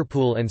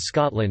 Liverpool and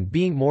Scotland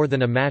being more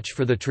than a match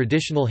for the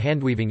traditional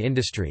handweaving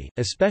industry,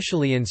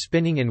 especially in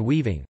spinning and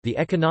weaving. The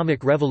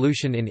economic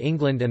revolution in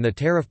England and the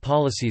tariff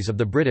policies of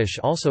the British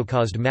also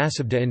caused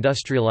massive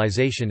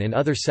deindustrialisation in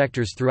other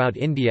sectors throughout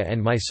India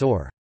and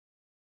Mysore.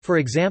 For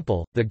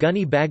example, the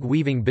gunny bag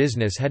weaving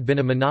business had been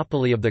a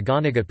monopoly of the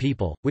Ganaga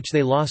people, which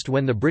they lost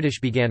when the British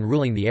began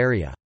ruling the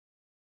area.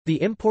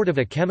 The import of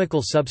a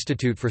chemical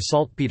substitute for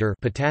saltpeter,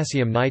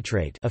 potassium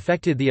nitrate,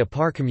 affected the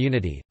Apar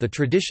community, the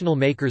traditional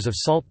makers of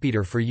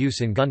saltpeter for use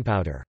in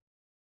gunpowder.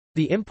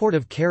 The import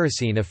of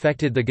kerosene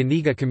affected the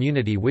Ganiga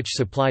community, which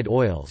supplied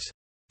oils.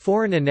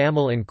 Foreign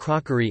enamel and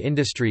crockery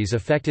industries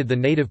affected the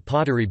native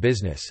pottery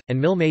business, and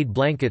mill-made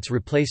blankets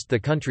replaced the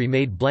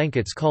country-made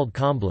blankets called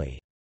kambli.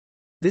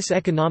 This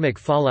economic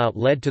fallout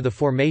led to the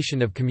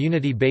formation of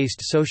community-based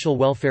social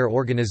welfare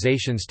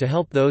organizations to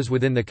help those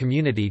within the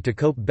community to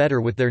cope better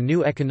with their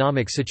new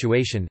economic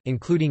situation,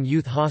 including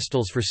youth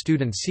hostels for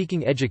students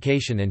seeking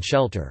education and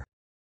shelter.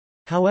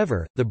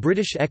 However, the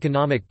British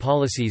economic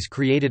policies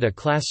created a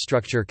class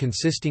structure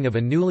consisting of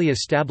a newly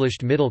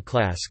established middle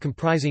class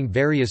comprising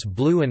various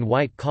blue and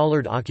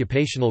white-collared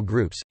occupational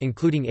groups,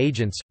 including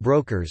agents,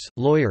 brokers,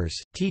 lawyers,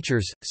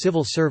 teachers,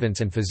 civil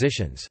servants and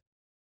physicians.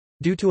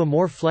 Due to a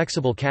more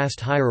flexible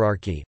caste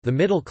hierarchy, the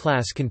middle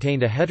class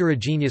contained a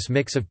heterogeneous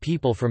mix of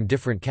people from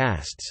different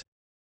castes.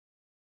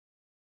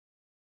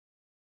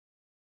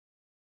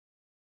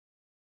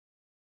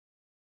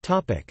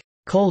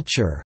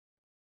 Culture.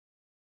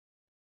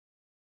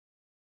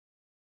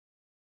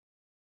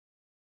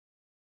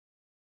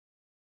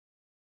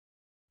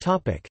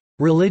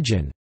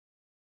 Religion.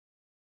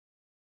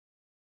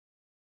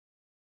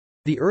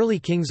 The early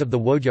kings of the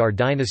Wodyar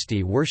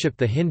dynasty worshipped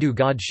the Hindu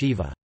god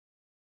Shiva.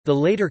 The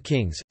later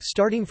kings,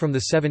 starting from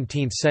the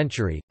 17th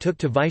century, took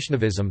to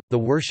Vaishnavism, the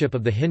worship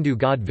of the Hindu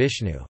god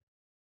Vishnu.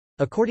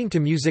 According to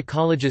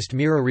musicologist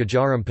Meera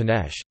Rajaram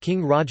Panesh,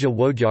 King Raja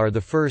Wodyar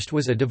I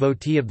was a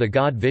devotee of the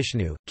god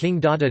Vishnu. King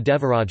Datta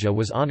Devaraja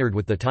was honoured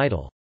with the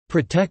title,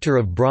 "Protector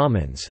of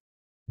Brahmins",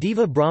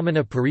 Deva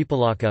Brahmana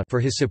Paripalaka, for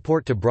his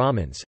support to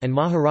Brahmins, and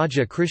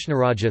Maharaja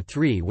Krishnaraja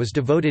III was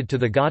devoted to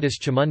the goddess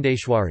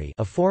Chamundeshwari,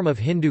 a form of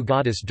Hindu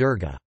goddess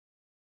Durga.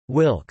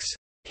 Wilkes'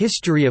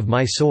 History of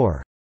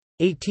Mysore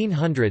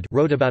 1800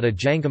 wrote about a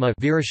Jangama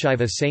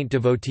Virashaiva saint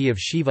devotee of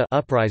Shiva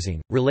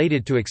uprising,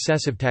 related to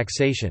excessive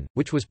taxation,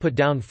 which was put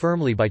down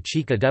firmly by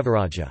Chika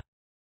Devaraja.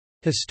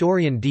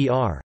 Historian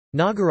Dr.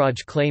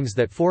 Nagaraj claims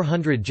that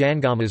 400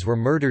 Jangamas were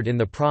murdered in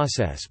the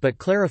process but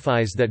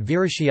clarifies that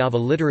Virashaiva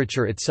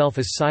literature itself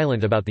is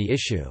silent about the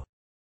issue.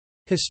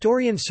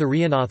 Historian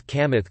Suryanath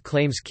Kamath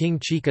claims King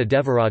Chika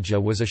Devaraja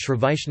was a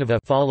Shrivaishnava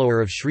follower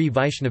of Sri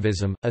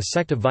Vaishnavism, a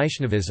sect of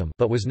Vaishnavism,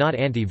 but was not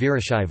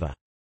anti-Virashaiva.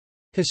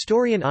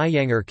 Historian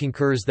Iyengar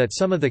concurs that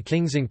some of the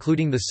kings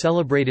including the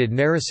celebrated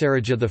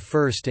Narasaraja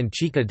I and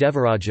Chika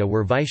Devaraja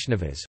were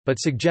Vaishnavas, but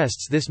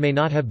suggests this may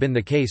not have been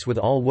the case with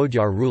all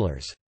Wodyar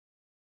rulers.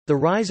 The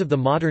rise of the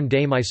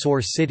modern-day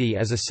Mysore city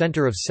as a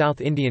centre of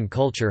South Indian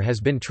culture has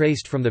been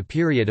traced from the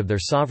period of their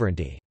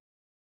sovereignty.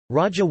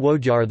 Raja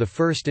Wodyar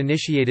I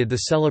initiated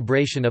the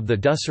celebration of the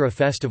Dussehra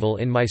festival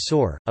in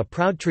Mysore, a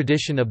proud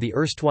tradition of the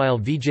erstwhile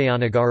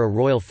Vijayanagara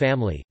royal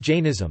family.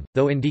 Jainism,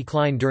 though in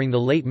decline during the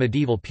late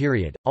medieval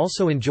period,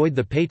 also enjoyed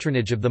the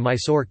patronage of the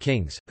Mysore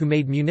kings, who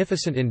made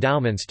munificent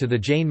endowments to the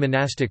Jain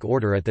monastic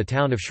order at the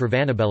town of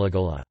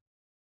Shravanabelagola.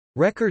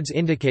 Records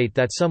indicate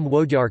that some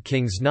Wodyar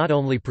kings not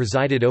only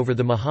presided over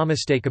the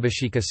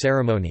Mahamastakabhashika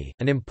ceremony,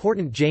 an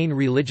important Jain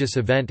religious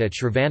event at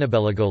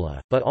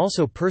Shravanabelagola, but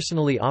also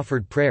personally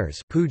offered prayers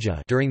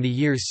puja during the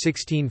years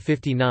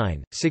 1659,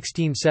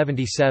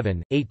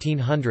 1677,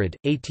 1800,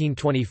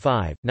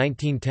 1825,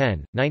 1910,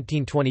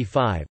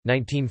 1925,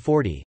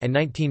 1940, and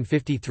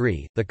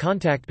 1953. The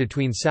contact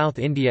between South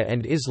India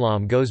and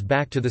Islam goes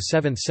back to the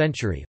 7th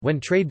century, when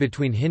trade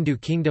between Hindu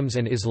kingdoms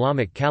and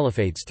Islamic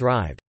caliphates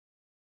thrived.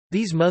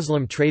 These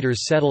Muslim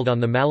traders settled on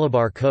the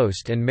Malabar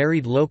coast and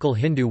married local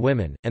Hindu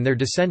women, and their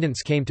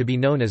descendants came to be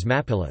known as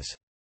Mappilas.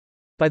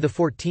 By the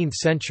 14th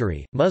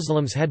century,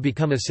 Muslims had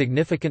become a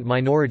significant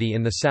minority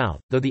in the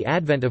south, though the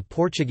advent of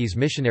Portuguese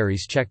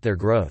missionaries checked their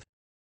growth.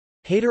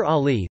 Haider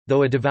Ali,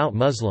 though a devout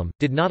Muslim,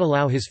 did not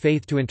allow his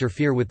faith to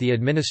interfere with the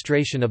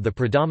administration of the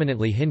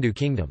predominantly Hindu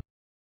kingdom.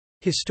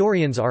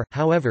 Historians are,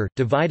 however,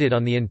 divided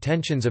on the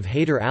intentions of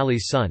Haider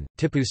Ali's son,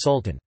 Tipu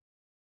Sultan.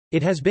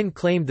 It has been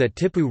claimed that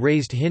Tipu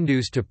raised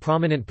Hindus to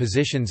prominent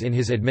positions in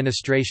his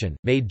administration,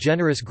 made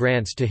generous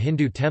grants to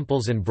Hindu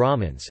temples and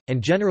Brahmins,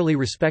 and generally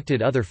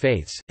respected other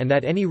faiths, and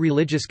that any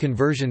religious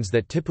conversions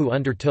that Tipu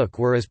undertook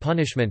were as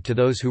punishment to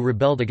those who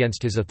rebelled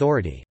against his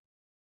authority.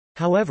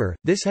 However,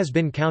 this has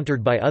been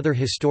countered by other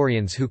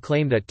historians who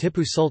claim that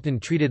Tipu Sultan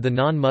treated the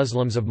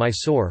non-Muslims of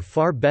Mysore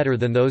far better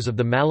than those of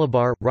the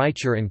Malabar,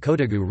 Raichur and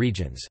Kodagu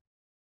regions.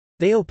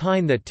 They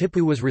opine that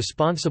Tipu was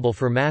responsible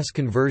for mass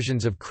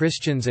conversions of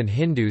Christians and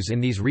Hindus in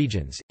these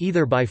regions,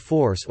 either by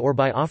force or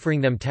by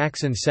offering them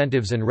tax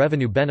incentives and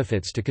revenue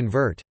benefits to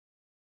convert.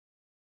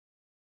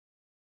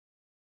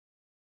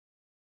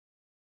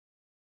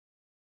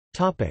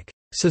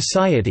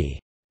 Society.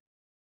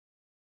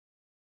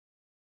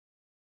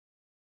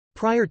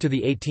 Prior to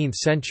the 18th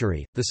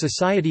century, the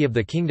society of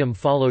the kingdom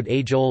followed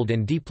age-old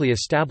and deeply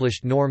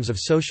established norms of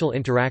social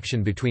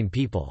interaction between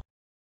people.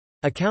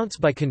 Accounts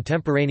by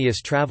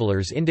contemporaneous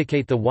travelers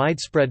indicate the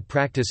widespread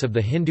practice of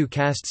the Hindu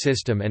caste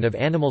system and of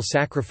animal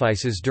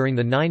sacrifices during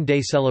the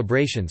 9-day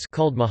celebrations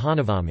called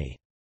Mahanavami.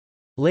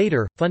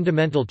 Later,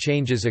 fundamental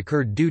changes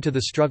occurred due to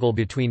the struggle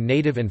between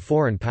native and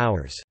foreign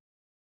powers.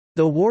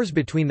 Though wars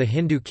between the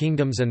Hindu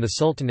kingdoms and the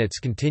sultanates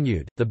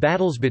continued, the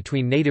battles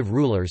between native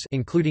rulers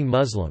including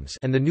Muslims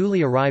and the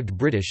newly arrived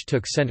British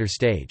took center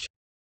stage.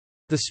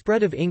 The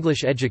spread of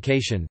English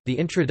education, the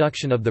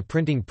introduction of the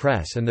printing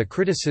press and the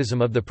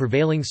criticism of the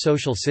prevailing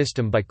social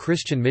system by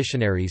Christian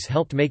missionaries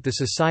helped make the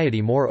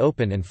society more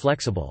open and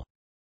flexible.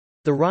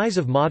 The rise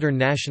of modern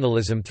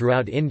nationalism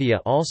throughout India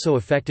also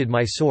affected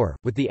Mysore.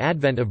 With the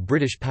advent of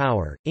British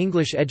power,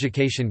 English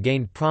education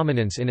gained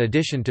prominence in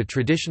addition to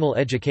traditional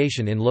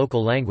education in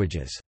local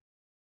languages.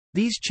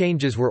 These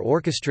changes were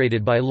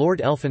orchestrated by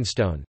Lord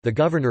Elphinstone, the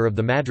governor of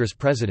the Madras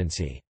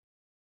Presidency.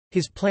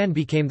 His plan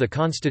became the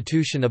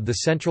constitution of the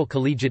Central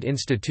Collegiate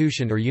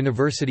Institution or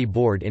University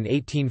Board in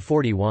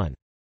 1841.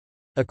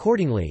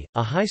 Accordingly,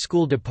 a high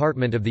school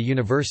department of the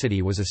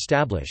university was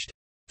established.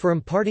 For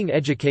imparting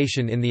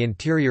education in the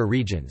interior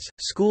regions,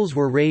 schools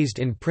were raised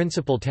in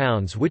principal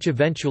towns which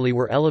eventually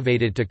were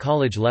elevated to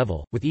college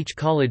level, with each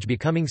college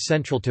becoming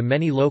central to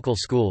many local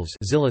schools,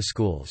 Zilla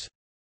schools.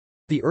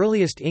 The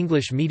earliest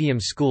English medium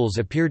schools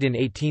appeared in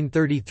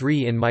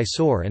 1833 in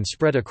Mysore and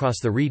spread across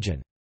the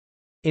region.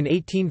 In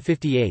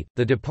 1858,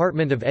 the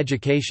Department of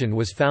Education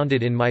was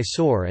founded in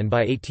Mysore and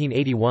by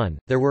 1881,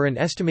 there were an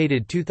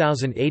estimated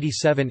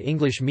 2,087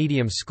 English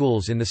medium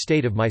schools in the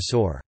state of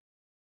Mysore.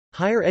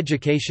 Higher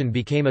education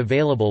became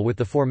available with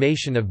the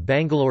formation of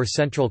Bangalore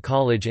Central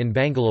College in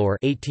Bangalore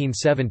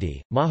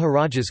 1870,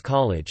 Maharajas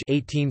College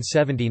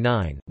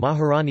 1879,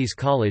 Maharani's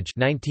College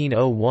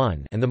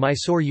 1901, and the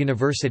Mysore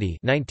University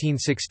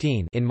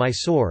 1916 in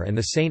Mysore and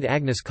the St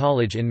Agnes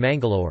College in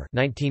Mangalore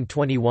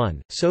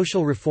 1921.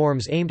 Social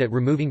reforms aimed at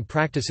removing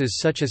practices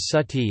such as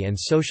sati and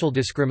social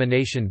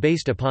discrimination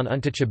based upon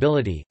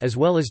untouchability, as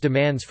well as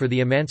demands for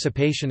the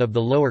emancipation of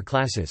the lower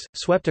classes,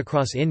 swept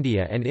across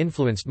India and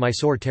influenced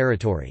Mysore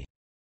territory.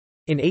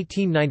 In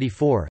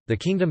 1894, the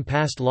kingdom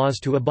passed laws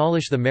to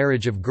abolish the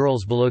marriage of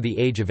girls below the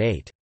age of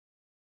 8.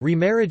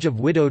 Remarriage of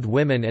widowed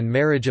women and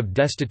marriage of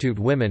destitute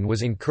women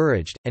was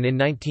encouraged, and in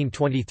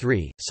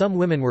 1923, some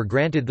women were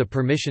granted the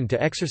permission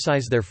to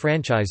exercise their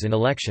franchise in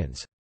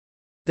elections.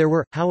 There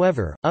were,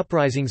 however,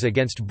 uprisings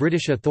against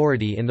British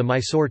authority in the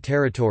Mysore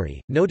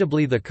territory,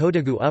 notably the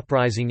Kodagu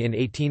uprising in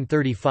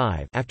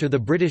 1835 after the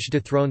British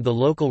dethroned the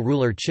local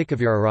ruler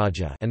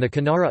Chikkaviraraja and the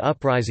Kannara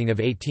uprising of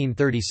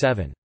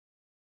 1837.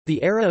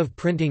 The era of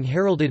printing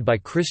heralded by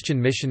Christian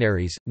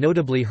missionaries,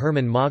 notably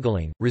Hermann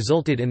Magellan,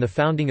 resulted in the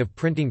founding of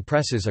printing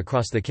presses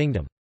across the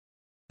kingdom.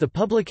 The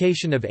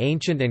publication of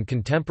ancient and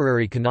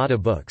contemporary Kannada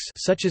books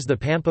such as the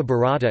Pampa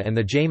Bharata and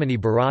the Jaimini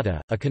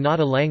Bharata, a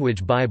Kannada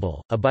language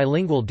Bible, a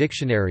bilingual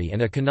dictionary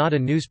and a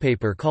Kannada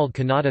newspaper called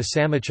Kannada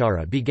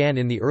Samachara began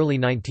in the early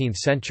 19th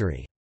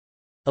century.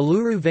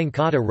 Aluru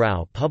Venkata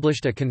Rao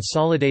published a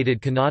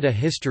consolidated Kannada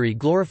history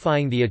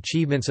glorifying the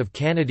achievements of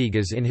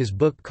Kannadigas in his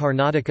book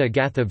Karnataka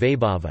Gatha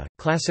Vaibhava.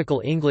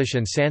 Classical English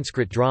and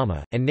Sanskrit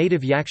drama, and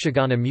native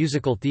Yakshagana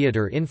musical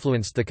theatre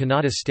influenced the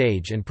Kannada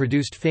stage and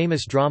produced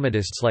famous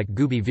dramatists like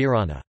Gubi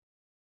Veerana.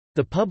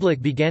 The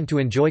public began to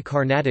enjoy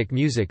Carnatic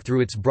music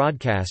through its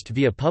broadcast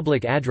via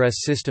public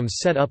address systems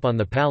set up on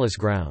the palace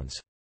grounds.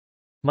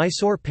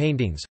 Mysore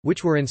paintings,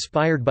 which were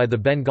inspired by the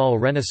Bengal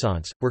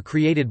Renaissance, were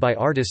created by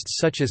artists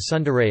such as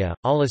Sundaraya,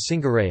 Ala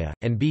Singaraya,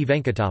 and B.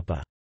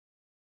 Venkatappa.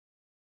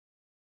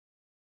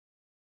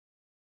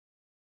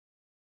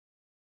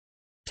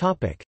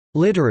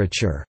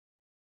 Literature.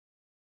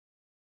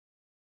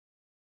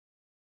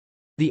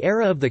 The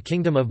era of the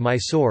Kingdom of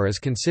Mysore is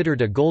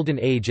considered a golden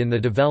age in the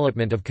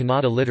development of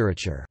Kannada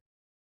literature.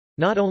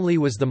 Not only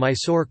was the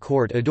Mysore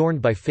court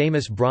adorned by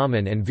famous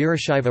Brahmin and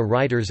Virashaiva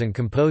writers and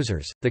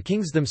composers, the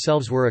kings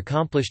themselves were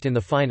accomplished in the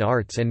fine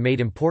arts and made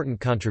important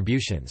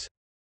contributions.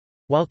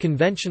 While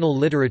conventional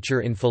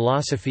literature in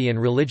philosophy and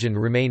religion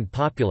remained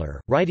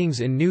popular, writings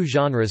in new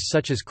genres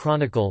such as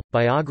chronicle,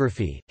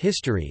 biography,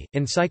 history,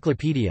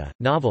 encyclopedia,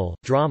 novel,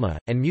 drama,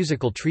 and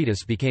musical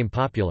treatise became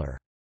popular.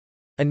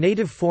 A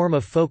native form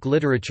of folk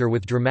literature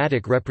with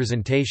dramatic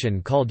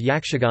representation called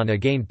Yakshagana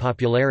gained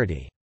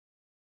popularity.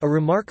 A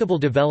remarkable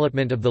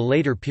development of the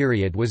later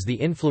period was the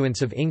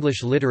influence of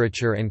English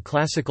literature and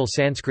classical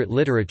Sanskrit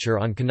literature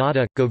on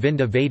Kannada.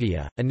 Govinda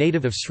Vaidya, a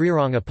native of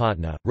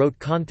Srirangapatna, wrote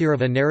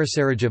Kanthirava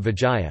Narasaraja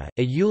Vijaya,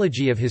 a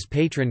eulogy of his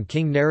patron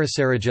King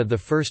Narasaraja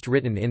I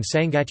written in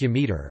Sangatya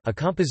meter, a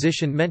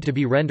composition meant to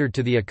be rendered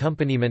to the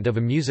accompaniment of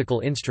a musical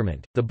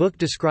instrument. The book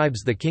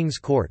describes the king's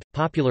court,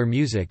 popular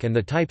music and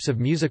the types of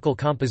musical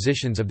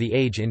compositions of the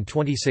age in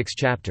 26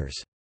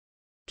 chapters.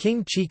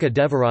 King Chika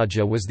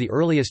Devaraja was the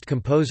earliest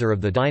composer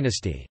of the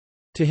dynasty.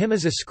 To him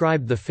is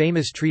ascribed the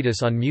famous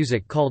treatise on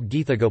music called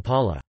Geetha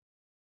Gopala.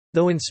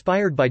 Though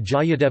inspired by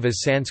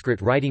Jayadeva's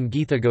Sanskrit writing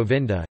Gita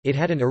Govinda, it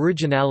had an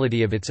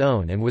originality of its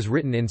own and was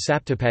written in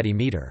Saptapadi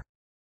meter.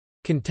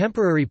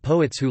 Contemporary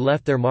poets who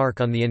left their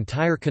mark on the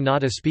entire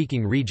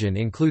Kannada-speaking region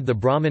include the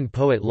Brahmin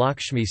poet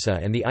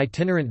Lakshmisa and the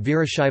itinerant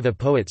Virashaiva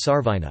poet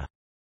Sarvina.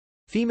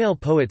 Female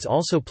poets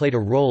also played a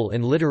role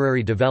in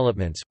literary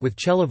developments, with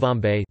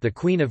Chelavambe, the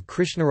queen of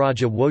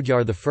Krishnaraja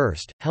Wodyar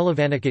I,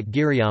 Hellavanakat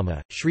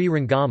Giriyama, Sri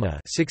Rangama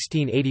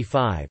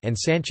 (1685), and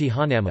Sanchi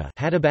Hanama,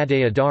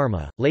 Hattabadaya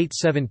Dharma, late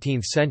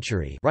 17th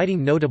century,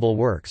 writing notable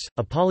works.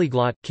 A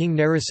polyglot, King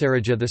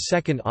Narasaraja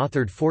II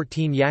authored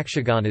 14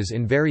 yakshaganas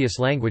in various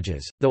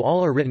languages, though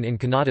all are written in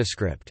Kannada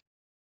script.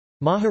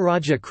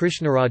 Maharaja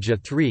Krishnaraja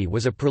III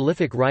was a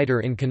prolific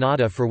writer in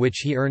Kannada for which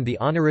he earned the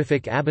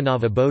honorific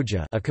Abhinava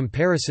Bhoja, a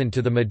comparison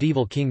to the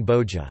medieval King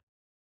Bhoja.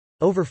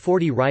 Over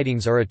 40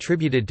 writings are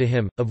attributed to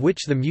him, of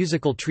which the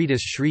musical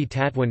treatise Sri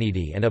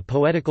Tatwanidhi and a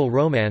poetical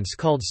romance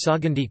called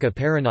Sagandika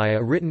Paranaya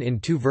written in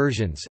 2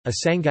 versions, a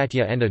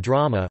Sangatya and a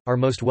drama, are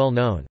most well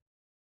known.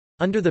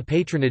 Under the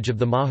patronage of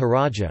the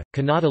Maharaja,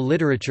 Kannada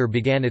literature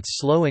began its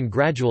slow and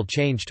gradual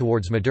change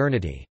towards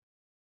modernity.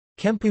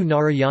 Kempu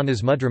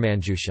Narayana's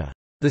Mudramanjusha,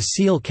 The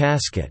Seal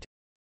Casket,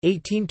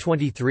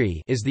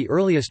 1823, is the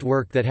earliest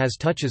work that has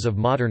touches of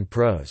modern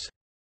prose.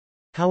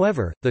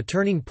 However, the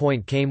turning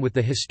point came with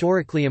the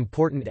historically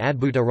important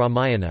Adbhuta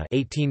Ramayana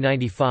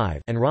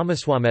 1895 and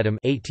Ramaswamedam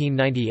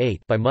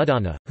 1898 by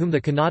Muddana, whom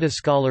the Kannada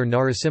scholar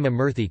Narasimha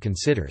Murthy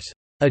considers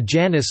a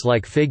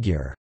Janus-like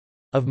figure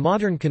of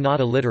modern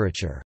Kannada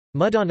literature.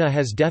 Muddana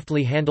has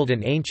deftly handled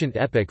an ancient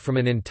epic from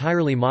an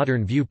entirely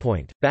modern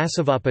viewpoint.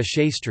 Basavappa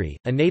Shastri,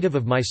 a native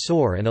of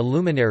Mysore and a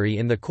luminary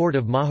in the court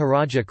of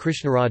Maharaja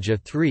Krishnaraja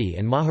III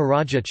and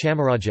Maharaja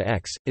Chamaraja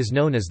X, is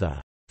known as the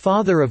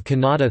father of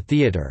Kannada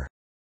theatre,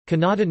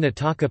 Kannada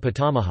Nataka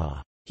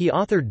Pitamaha. He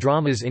authored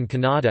dramas in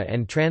Kannada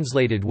and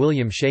translated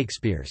William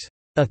Shakespeare's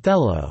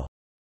Othello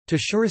to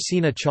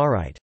Shurasena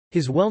Charite.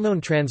 His well-known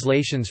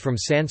translations from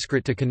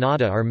Sanskrit to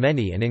Kannada are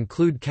many and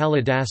include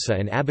Kalidasa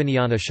and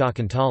Abhinayana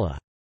Shakuntala.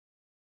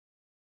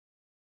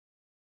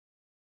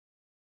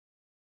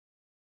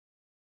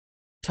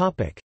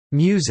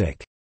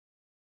 Music.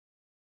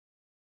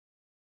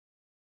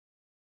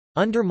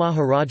 Under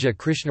Maharaja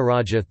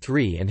Krishnaraja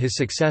III and his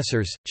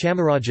successors,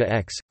 Chamaraja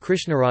X,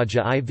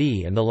 Krishnaraja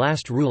IV and the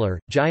last ruler,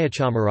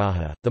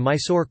 Jayachamaraja, the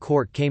Mysore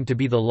court came to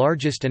be the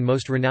largest and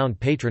most renowned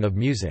patron of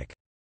music.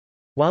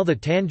 While the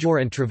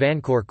Tanjore and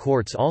Travancore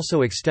courts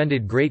also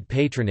extended great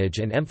patronage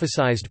and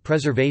emphasized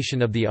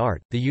preservation of the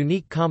art, the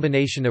unique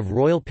combination of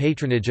royal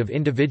patronage of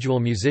individual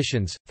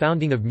musicians,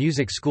 founding of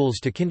music schools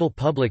to kindle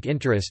public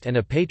interest and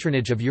a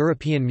patronage of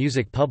European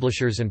music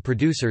publishers and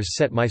producers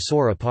set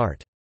Mysore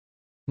apart.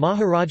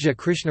 Maharaja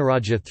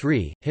Krishnaraja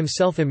III,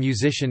 himself a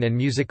musician and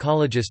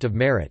musicologist of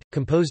merit,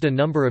 composed a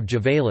number of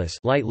javalis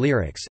light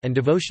lyrics and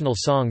devotional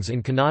songs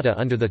in Kannada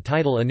under the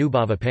title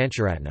Anubhava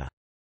Pancharatna.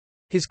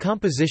 His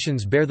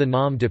compositions bear the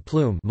nom de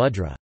plume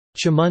Mudra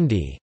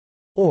Chamundi,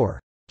 or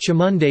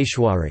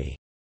Chamundeshwari,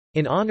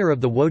 in honor of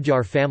the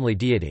Wodyar family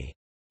deity.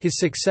 His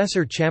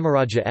successor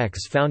Chamaraja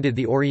X founded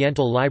the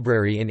Oriental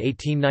Library in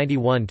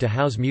 1891 to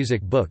house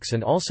music books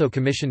and also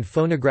commissioned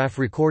phonograph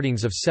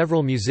recordings of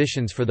several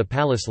musicians for the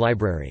palace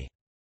library.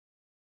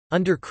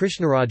 Under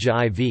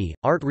Krishnaraja IV,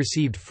 art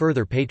received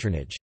further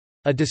patronage.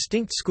 A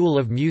distinct school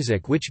of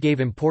music which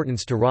gave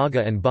importance to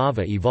raga and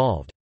bhava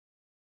evolved.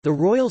 The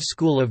Royal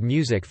School of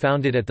Music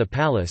founded at the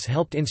palace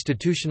helped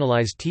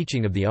institutionalize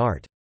teaching of the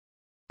art.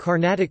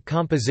 Carnatic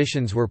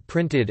compositions were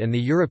printed and the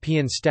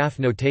European staff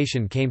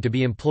notation came to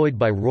be employed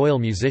by royal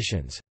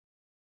musicians.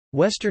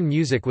 Western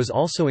music was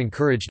also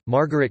encouraged.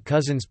 Margaret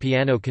Cousin's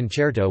piano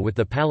concerto with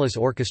the Palace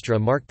Orchestra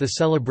marked the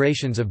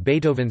celebrations of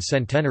Beethoven's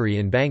centenary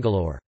in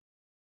Bangalore.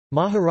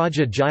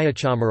 Maharaja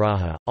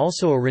Jayachamaraja,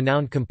 also a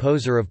renowned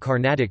composer of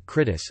Carnatic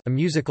Kritis, a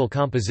musical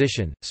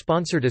composition,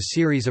 sponsored a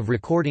series of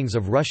recordings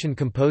of Russian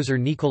composer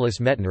Nicholas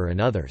Metner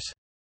and others.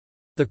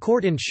 The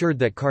court ensured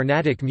that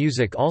Carnatic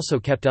music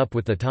also kept up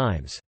with the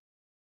times.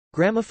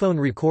 Gramophone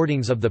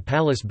recordings of the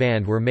palace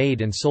band were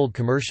made and sold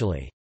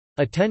commercially.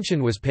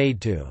 Attention was paid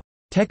to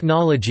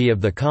technology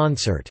of the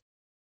concert.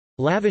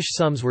 Lavish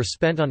sums were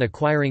spent on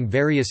acquiring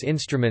various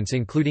instruments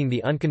including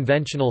the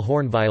unconventional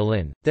horn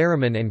violin,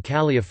 theremin and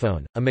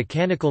calliophone, a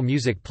mechanical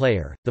music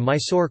player. The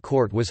Mysore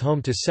court was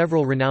home to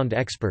several renowned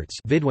experts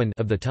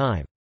of the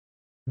time.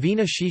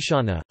 Veena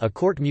Shishana, a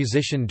court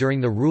musician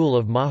during the rule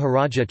of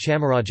Maharaja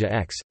Chamaraja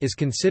X, is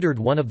considered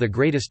one of the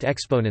greatest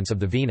exponents of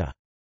the veena.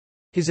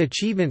 His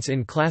achievements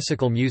in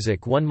classical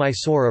music won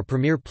Mysore a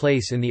premier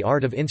place in the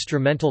art of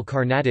instrumental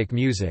Carnatic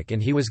music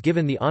and he was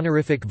given the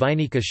honorific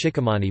Vainika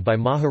Shikhamani by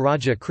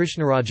Maharaja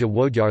Krishnaraja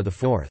Wodyar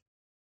IV.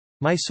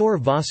 Mysore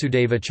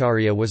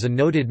Vasudevacharya was a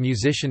noted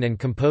musician and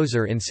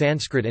composer in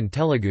Sanskrit and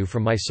Telugu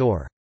from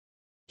Mysore.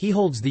 He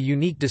holds the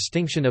unique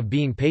distinction of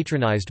being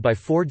patronized by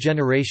 4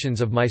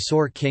 generations of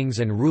Mysore kings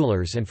and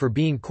rulers and for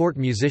being court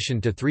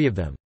musician to 3 of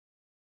them.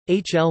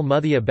 H. L.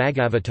 Muthia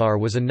Bhagavatar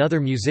was another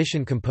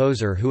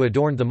musician-composer who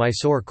adorned the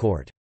Mysore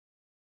court.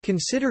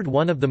 Considered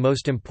one of the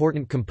most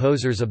important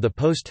composers of the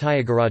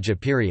post-Tyagaraja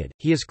period,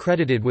 he is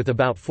credited with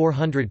about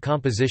 400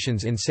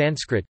 compositions in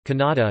Sanskrit,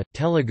 Kannada,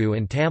 Telugu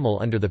and Tamil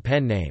under the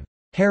pen name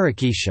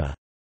Harakesha.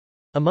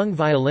 Among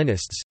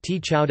violinists, T.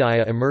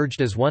 Chowdaya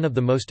emerged as one of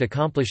the most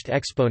accomplished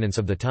exponents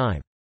of the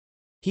time.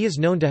 He is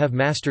known to have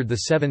mastered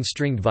the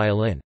seven-stringed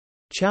violin.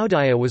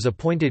 Chowdaya was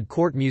appointed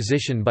court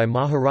musician by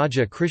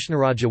Maharaja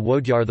Krishnaraja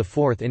Wodeyar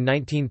IV in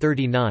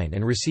 1939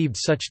 and received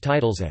such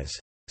titles as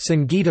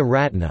Sangeeta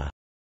Ratna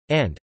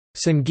and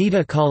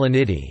Sangeeta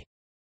Kalanidhi.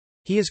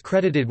 He is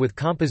credited with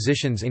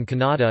compositions in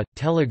Kannada,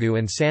 Telugu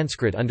and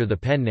Sanskrit under the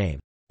pen name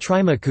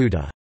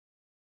Trimakuta.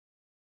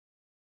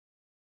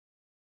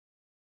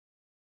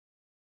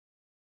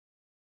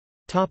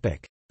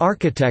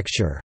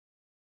 Architecture.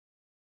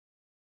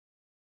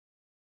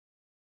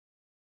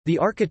 The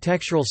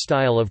architectural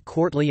style of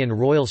courtly and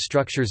royal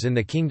structures in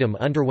the kingdom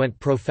underwent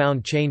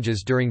profound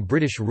changes during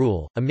British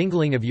rule, a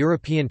mingling of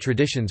European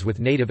traditions with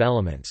native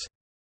elements.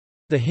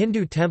 The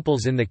Hindu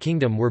temples in the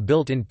kingdom were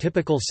built in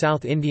typical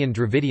South Indian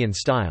Dravidian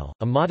style,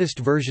 a modest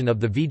version of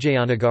the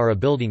Vijayanagara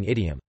building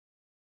idiom.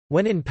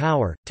 When in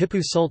power,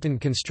 Tipu Sultan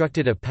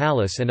constructed a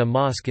palace and a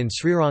mosque in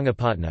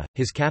Srirangapatna,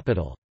 his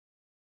capital.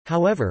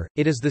 However,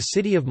 it is the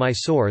city of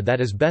Mysore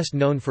that is best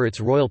known for its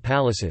royal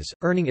palaces,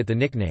 earning it the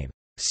nickname,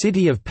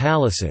 City of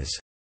Palaces.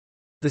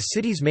 The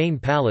city's main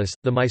palace,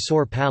 the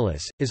Mysore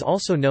Palace, is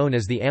also known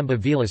as the Amba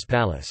Vilas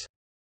Palace.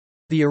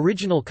 The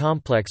original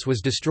complex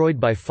was destroyed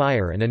by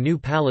fire and a new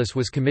palace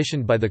was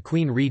commissioned by the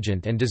Queen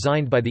Regent and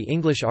designed by the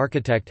English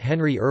architect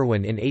Henry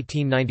Irwin in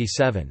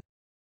 1897.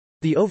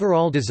 The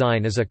overall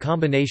design is a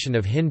combination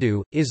of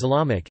Hindu,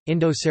 Islamic,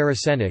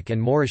 Indo-Saracenic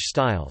and Moorish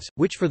styles,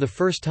 which for the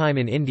first time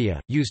in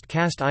India, used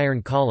cast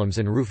iron columns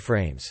and roof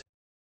frames.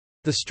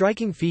 The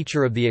striking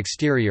feature of the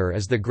exterior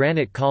is the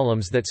granite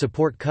columns that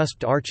support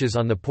cusped arches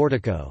on the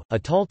portico, a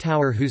tall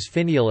tower whose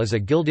finial is a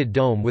gilded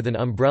dome with an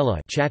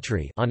umbrella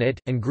on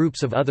it, and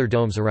groups of other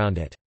domes around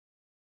it.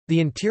 The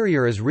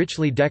interior is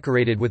richly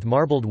decorated with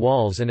marbled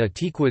walls and a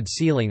teakwood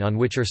ceiling on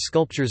which are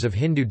sculptures of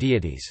Hindu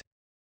deities.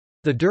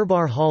 The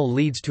Durbar Hall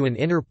leads to an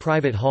inner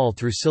private hall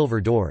through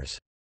silver doors.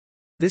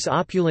 This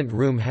opulent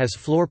room has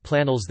floor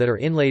panels that are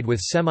inlaid with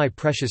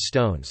semi-precious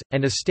stones,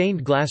 and a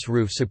stained glass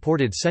roof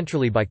supported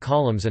centrally by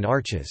columns and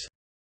arches.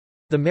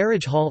 The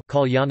marriage hall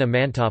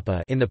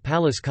in the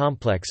palace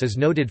complex is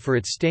noted for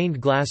its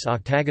stained glass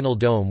octagonal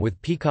dome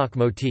with peacock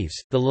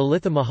motifs. The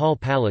Lalitha Mahal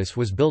Palace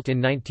was built in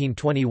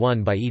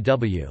 1921 by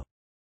E.W.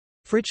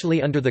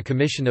 Fritchley under the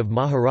commission of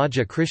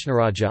Maharaja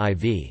Krishnaraja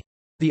IV.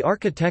 The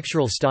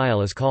architectural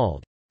style is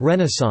called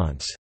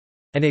Renaissance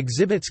and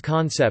exhibits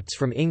concepts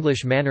from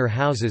English manor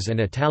houses and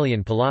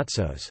Italian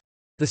palazzos.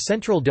 The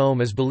central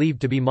dome is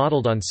believed to be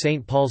modelled on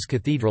St. Paul's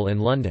Cathedral in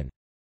London.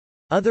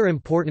 Other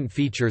important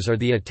features are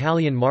the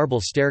Italian marble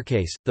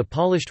staircase, the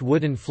polished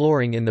wooden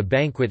flooring in the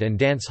banquet and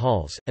dance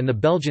halls, and the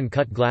Belgian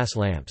cut glass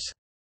lamps.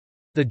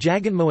 The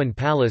Jaganmohan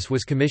Palace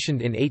was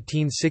commissioned in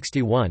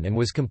 1861 and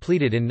was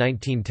completed in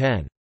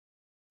 1910.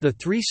 The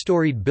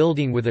three-storied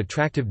building with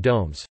attractive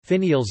domes,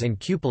 finials and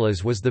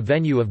cupolas was the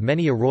venue of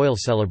many a royal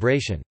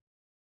celebration.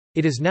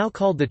 It is now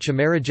called the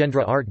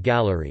Chamarajendra Art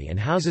Gallery and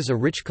houses a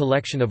rich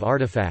collection of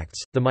artifacts.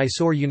 The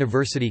Mysore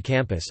University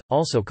campus,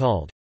 also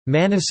called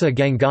Manasa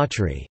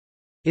Gangotri,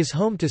 is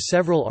home to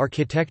several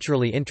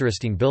architecturally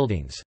interesting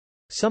buildings.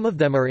 Some of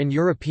them are in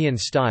European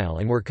style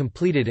and were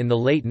completed in the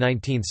late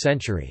 19th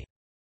century.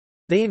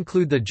 They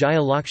include the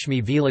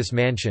Jayalakshmi Vilas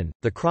Mansion,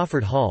 the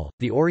Crawford Hall,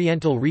 the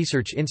Oriental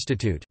Research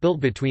Institute built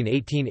between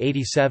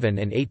 1887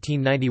 and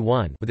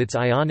 1891 with its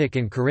Ionic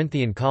and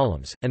Corinthian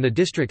columns, and the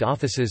district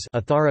offices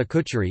Athara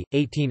Kuchari,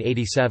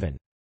 1887.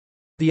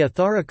 The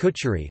Athara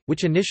Kuchari,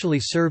 which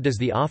initially served as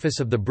the office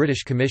of the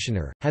British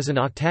Commissioner, has an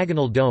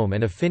octagonal dome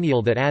and a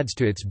finial that adds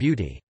to its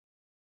beauty.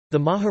 The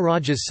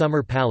Maharaja's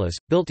Summer Palace,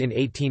 built in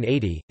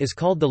 1880, is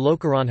called the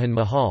Lokaranjan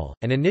Mahal,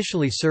 and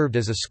initially served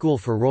as a school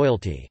for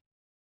royalty.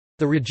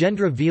 The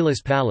Rajendra Vilas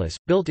Palace,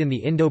 built in the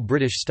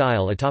Indo-British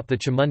style atop the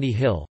Chamundi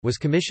Hill, was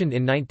commissioned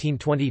in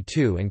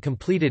 1922 and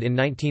completed in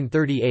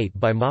 1938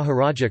 by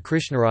Maharaja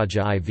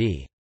Krishnaraja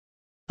IV.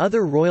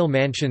 Other royal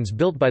mansions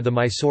built by the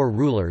Mysore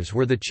rulers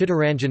were the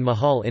Chittaranjan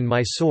Mahal in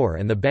Mysore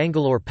and the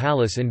Bangalore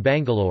Palace in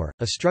Bangalore,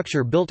 a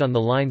structure built on the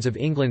lines of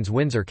England's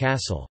Windsor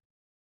Castle.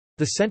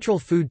 The Central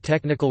Food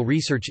Technical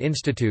Research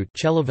Institute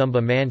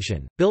Chelavumba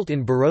Mansion, built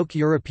in Baroque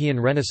European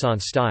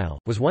Renaissance style,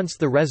 was once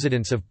the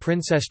residence of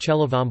Princess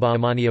Chelavamba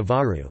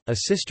Amaniyavaru, a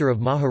sister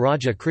of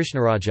Maharaja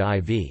Krishnaraja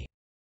IV.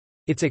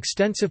 Its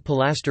extensive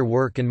pilaster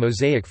work and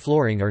mosaic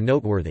flooring are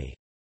noteworthy.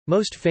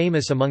 Most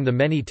famous among the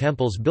many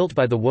temples built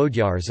by the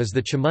Wodyars is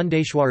the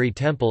Chamundeshwari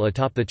temple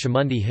atop the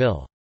Chamundi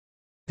Hill.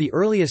 The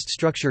earliest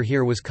structure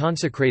here was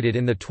consecrated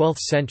in the 12th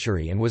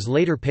century and was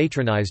later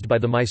patronized by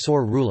the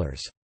Mysore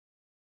rulers.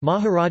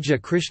 Maharaja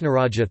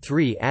Krishnaraja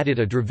III added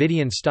a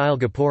Dravidian-style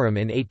Gopuram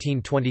in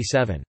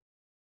 1827.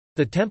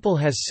 The temple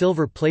has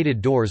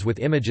silver-plated doors with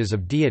images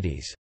of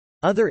deities.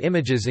 Other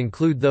images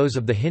include those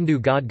of the Hindu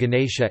god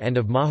Ganesha and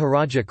of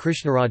Maharaja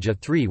Krishnaraja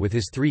III with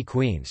his three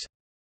queens.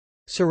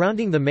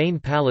 Surrounding the main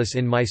palace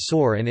in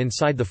Mysore and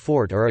inside the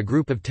fort are a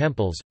group of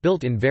temples,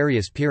 built in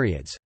various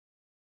periods.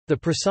 The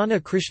Prasanna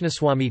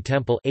Krishnaswamy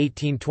Temple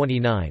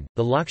 1829,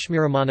 the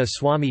Lakshmiramana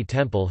Swamy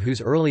Temple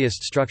whose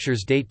earliest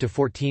structures date to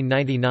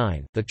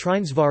 1499, the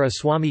Trinesvara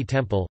Swamy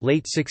Temple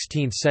late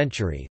 16th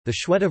century, the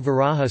Shweta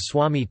Varaha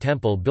Swamy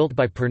Temple built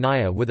by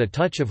Purnaya with a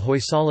touch of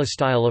Hoysala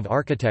style of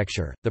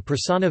architecture, the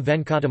Prasanna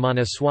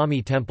Venkatamana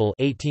Swamy Temple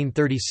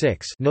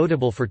 1836,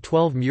 notable for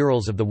 12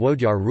 murals of the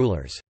Wodyar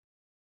rulers.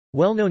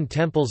 Well-known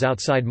temples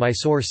outside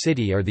Mysore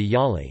city are the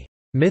Yali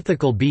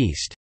mythical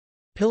beast,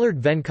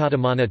 pillared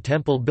Venkatamana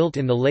temple built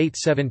in the late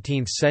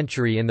 17th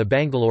century in the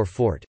Bangalore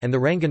fort, and the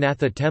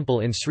Ranganatha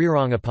temple in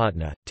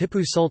Srirangapatna.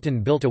 Tipu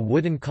Sultan built a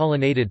wooden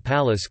colonnaded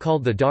palace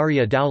called the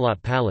Darya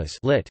Daulat Palace,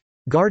 lit.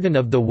 Garden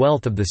of the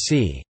Wealth of the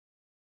Sea,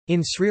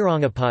 in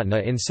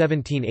Srirangapatna in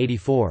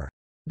 1784.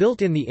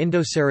 Built in the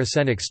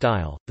Indo-Saracenic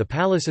style, the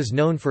palace is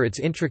known for its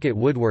intricate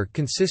woodwork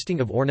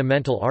consisting of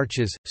ornamental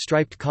arches,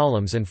 striped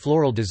columns and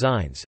floral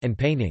designs, and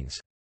paintings.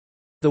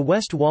 The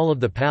west wall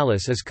of the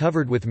palace is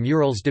covered with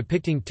murals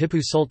depicting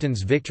Tipu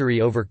Sultan's victory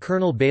over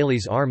Colonel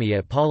Bailey's army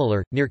at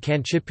Polalur, near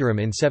Kanchipuram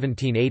in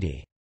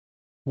 1780.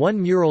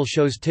 One mural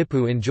shows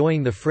Tipu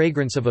enjoying the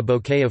fragrance of a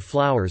bouquet of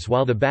flowers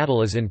while the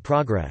battle is in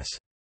progress.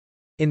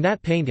 In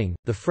that painting,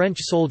 the French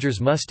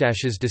soldiers'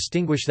 moustaches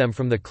distinguish them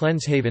from the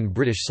Cleanshaven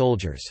British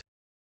soldiers.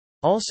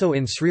 Also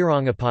in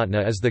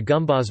Srirangapatna is the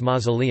Gumbaz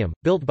Mausoleum,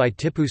 built by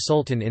Tipu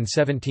Sultan in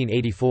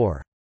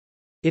 1784.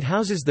 It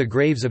houses the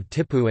graves of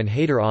Tipu and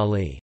Haider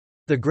Ali.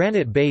 The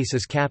granite base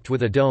is capped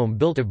with a dome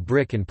built of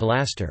brick and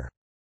pilaster.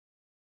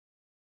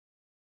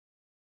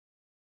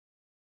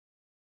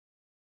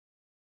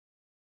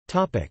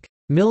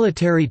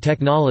 Military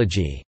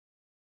technology.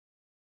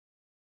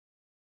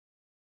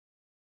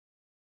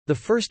 The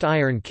first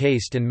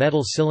iron-cased and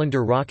metal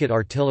cylinder rocket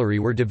artillery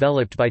were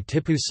developed by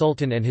Tipu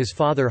Sultan and his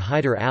father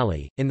Hyder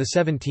Ali, in the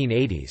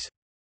 1780s.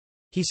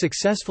 He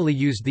successfully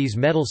used these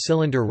metal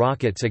cylinder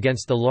rockets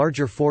against the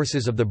larger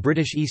forces of the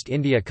British East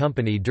India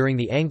Company during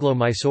the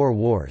Anglo-Mysore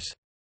Wars.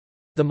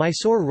 The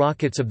Mysore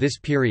rockets of this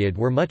period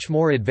were much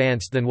more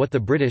advanced than what the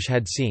British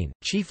had seen,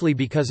 chiefly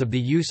because of the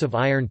use of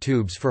iron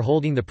tubes for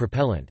holding the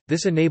propellant.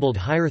 This enabled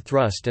higher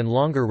thrust and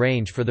longer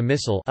range for the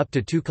missile, up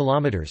to 2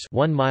 kilometers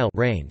 (1 mile)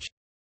 range.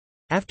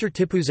 After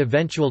Tipu's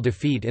eventual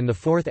defeat in the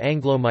Fourth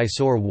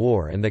Anglo-Mysore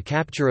War and the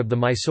capture of the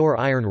Mysore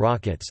iron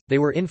rockets, they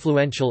were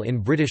influential in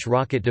British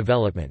rocket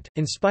development,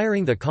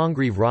 inspiring the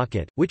Congreve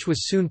rocket, which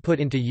was soon put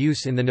into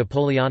use in the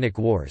Napoleonic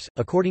Wars,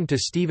 according to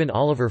Stephen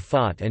Oliver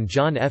Fott and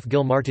John F.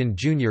 Gilmartin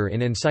Jr.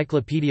 in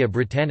Encyclopaedia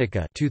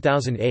Britannica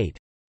 2008.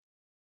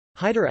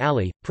 Hyder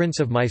Ali, Prince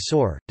of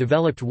Mysore,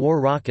 developed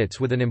war rockets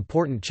with an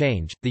important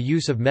change, the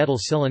use of metal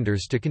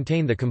cylinders to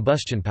contain the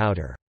combustion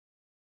powder.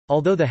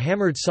 Although the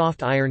hammered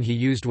soft iron he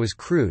used was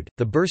crude,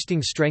 the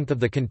bursting strength of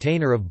the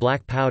container of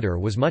black powder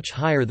was much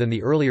higher than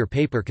the earlier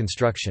paper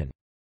construction.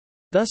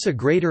 Thus a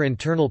greater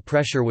internal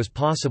pressure was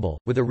possible,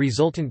 with a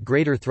resultant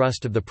greater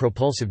thrust of the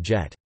propulsive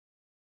jet.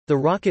 The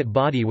rocket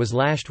body was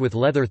lashed with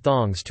leather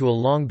thongs to a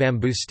long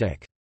bamboo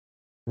stick.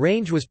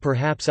 Range was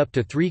perhaps up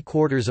to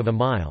 3/4 of a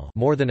mile,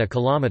 more than a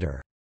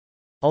kilometer.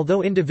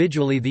 Although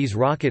individually these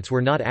rockets were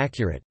not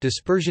accurate,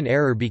 dispersion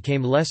error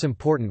became less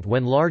important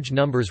when large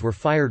numbers were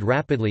fired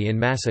rapidly in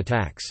mass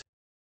attacks.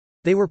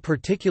 They were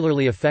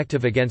particularly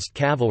effective against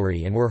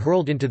cavalry and were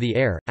hurled into the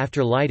air,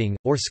 after lighting,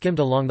 or skimmed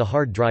along the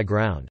hard dry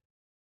ground.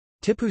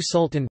 Tipu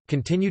Sultan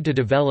continued to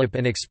develop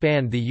and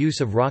expand the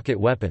use of rocket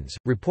weapons,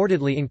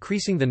 reportedly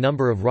increasing the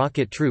number of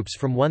rocket troops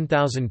from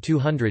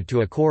 1,200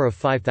 to a corps of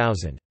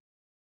 5,000.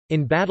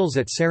 In battles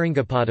at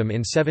Seringapatam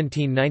in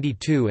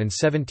 1792 and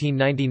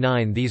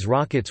 1799 these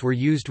rockets were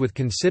used with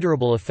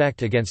considerable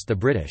effect against the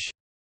British.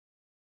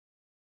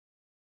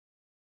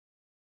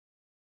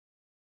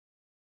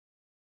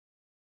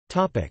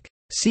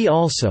 See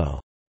also: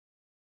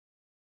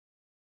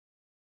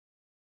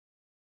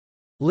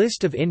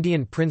 List of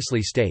Indian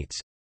princely states,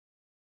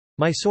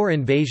 Mysore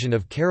invasion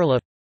of Kerala,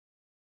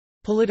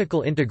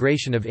 Political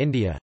integration of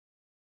India.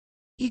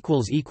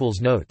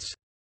 Notes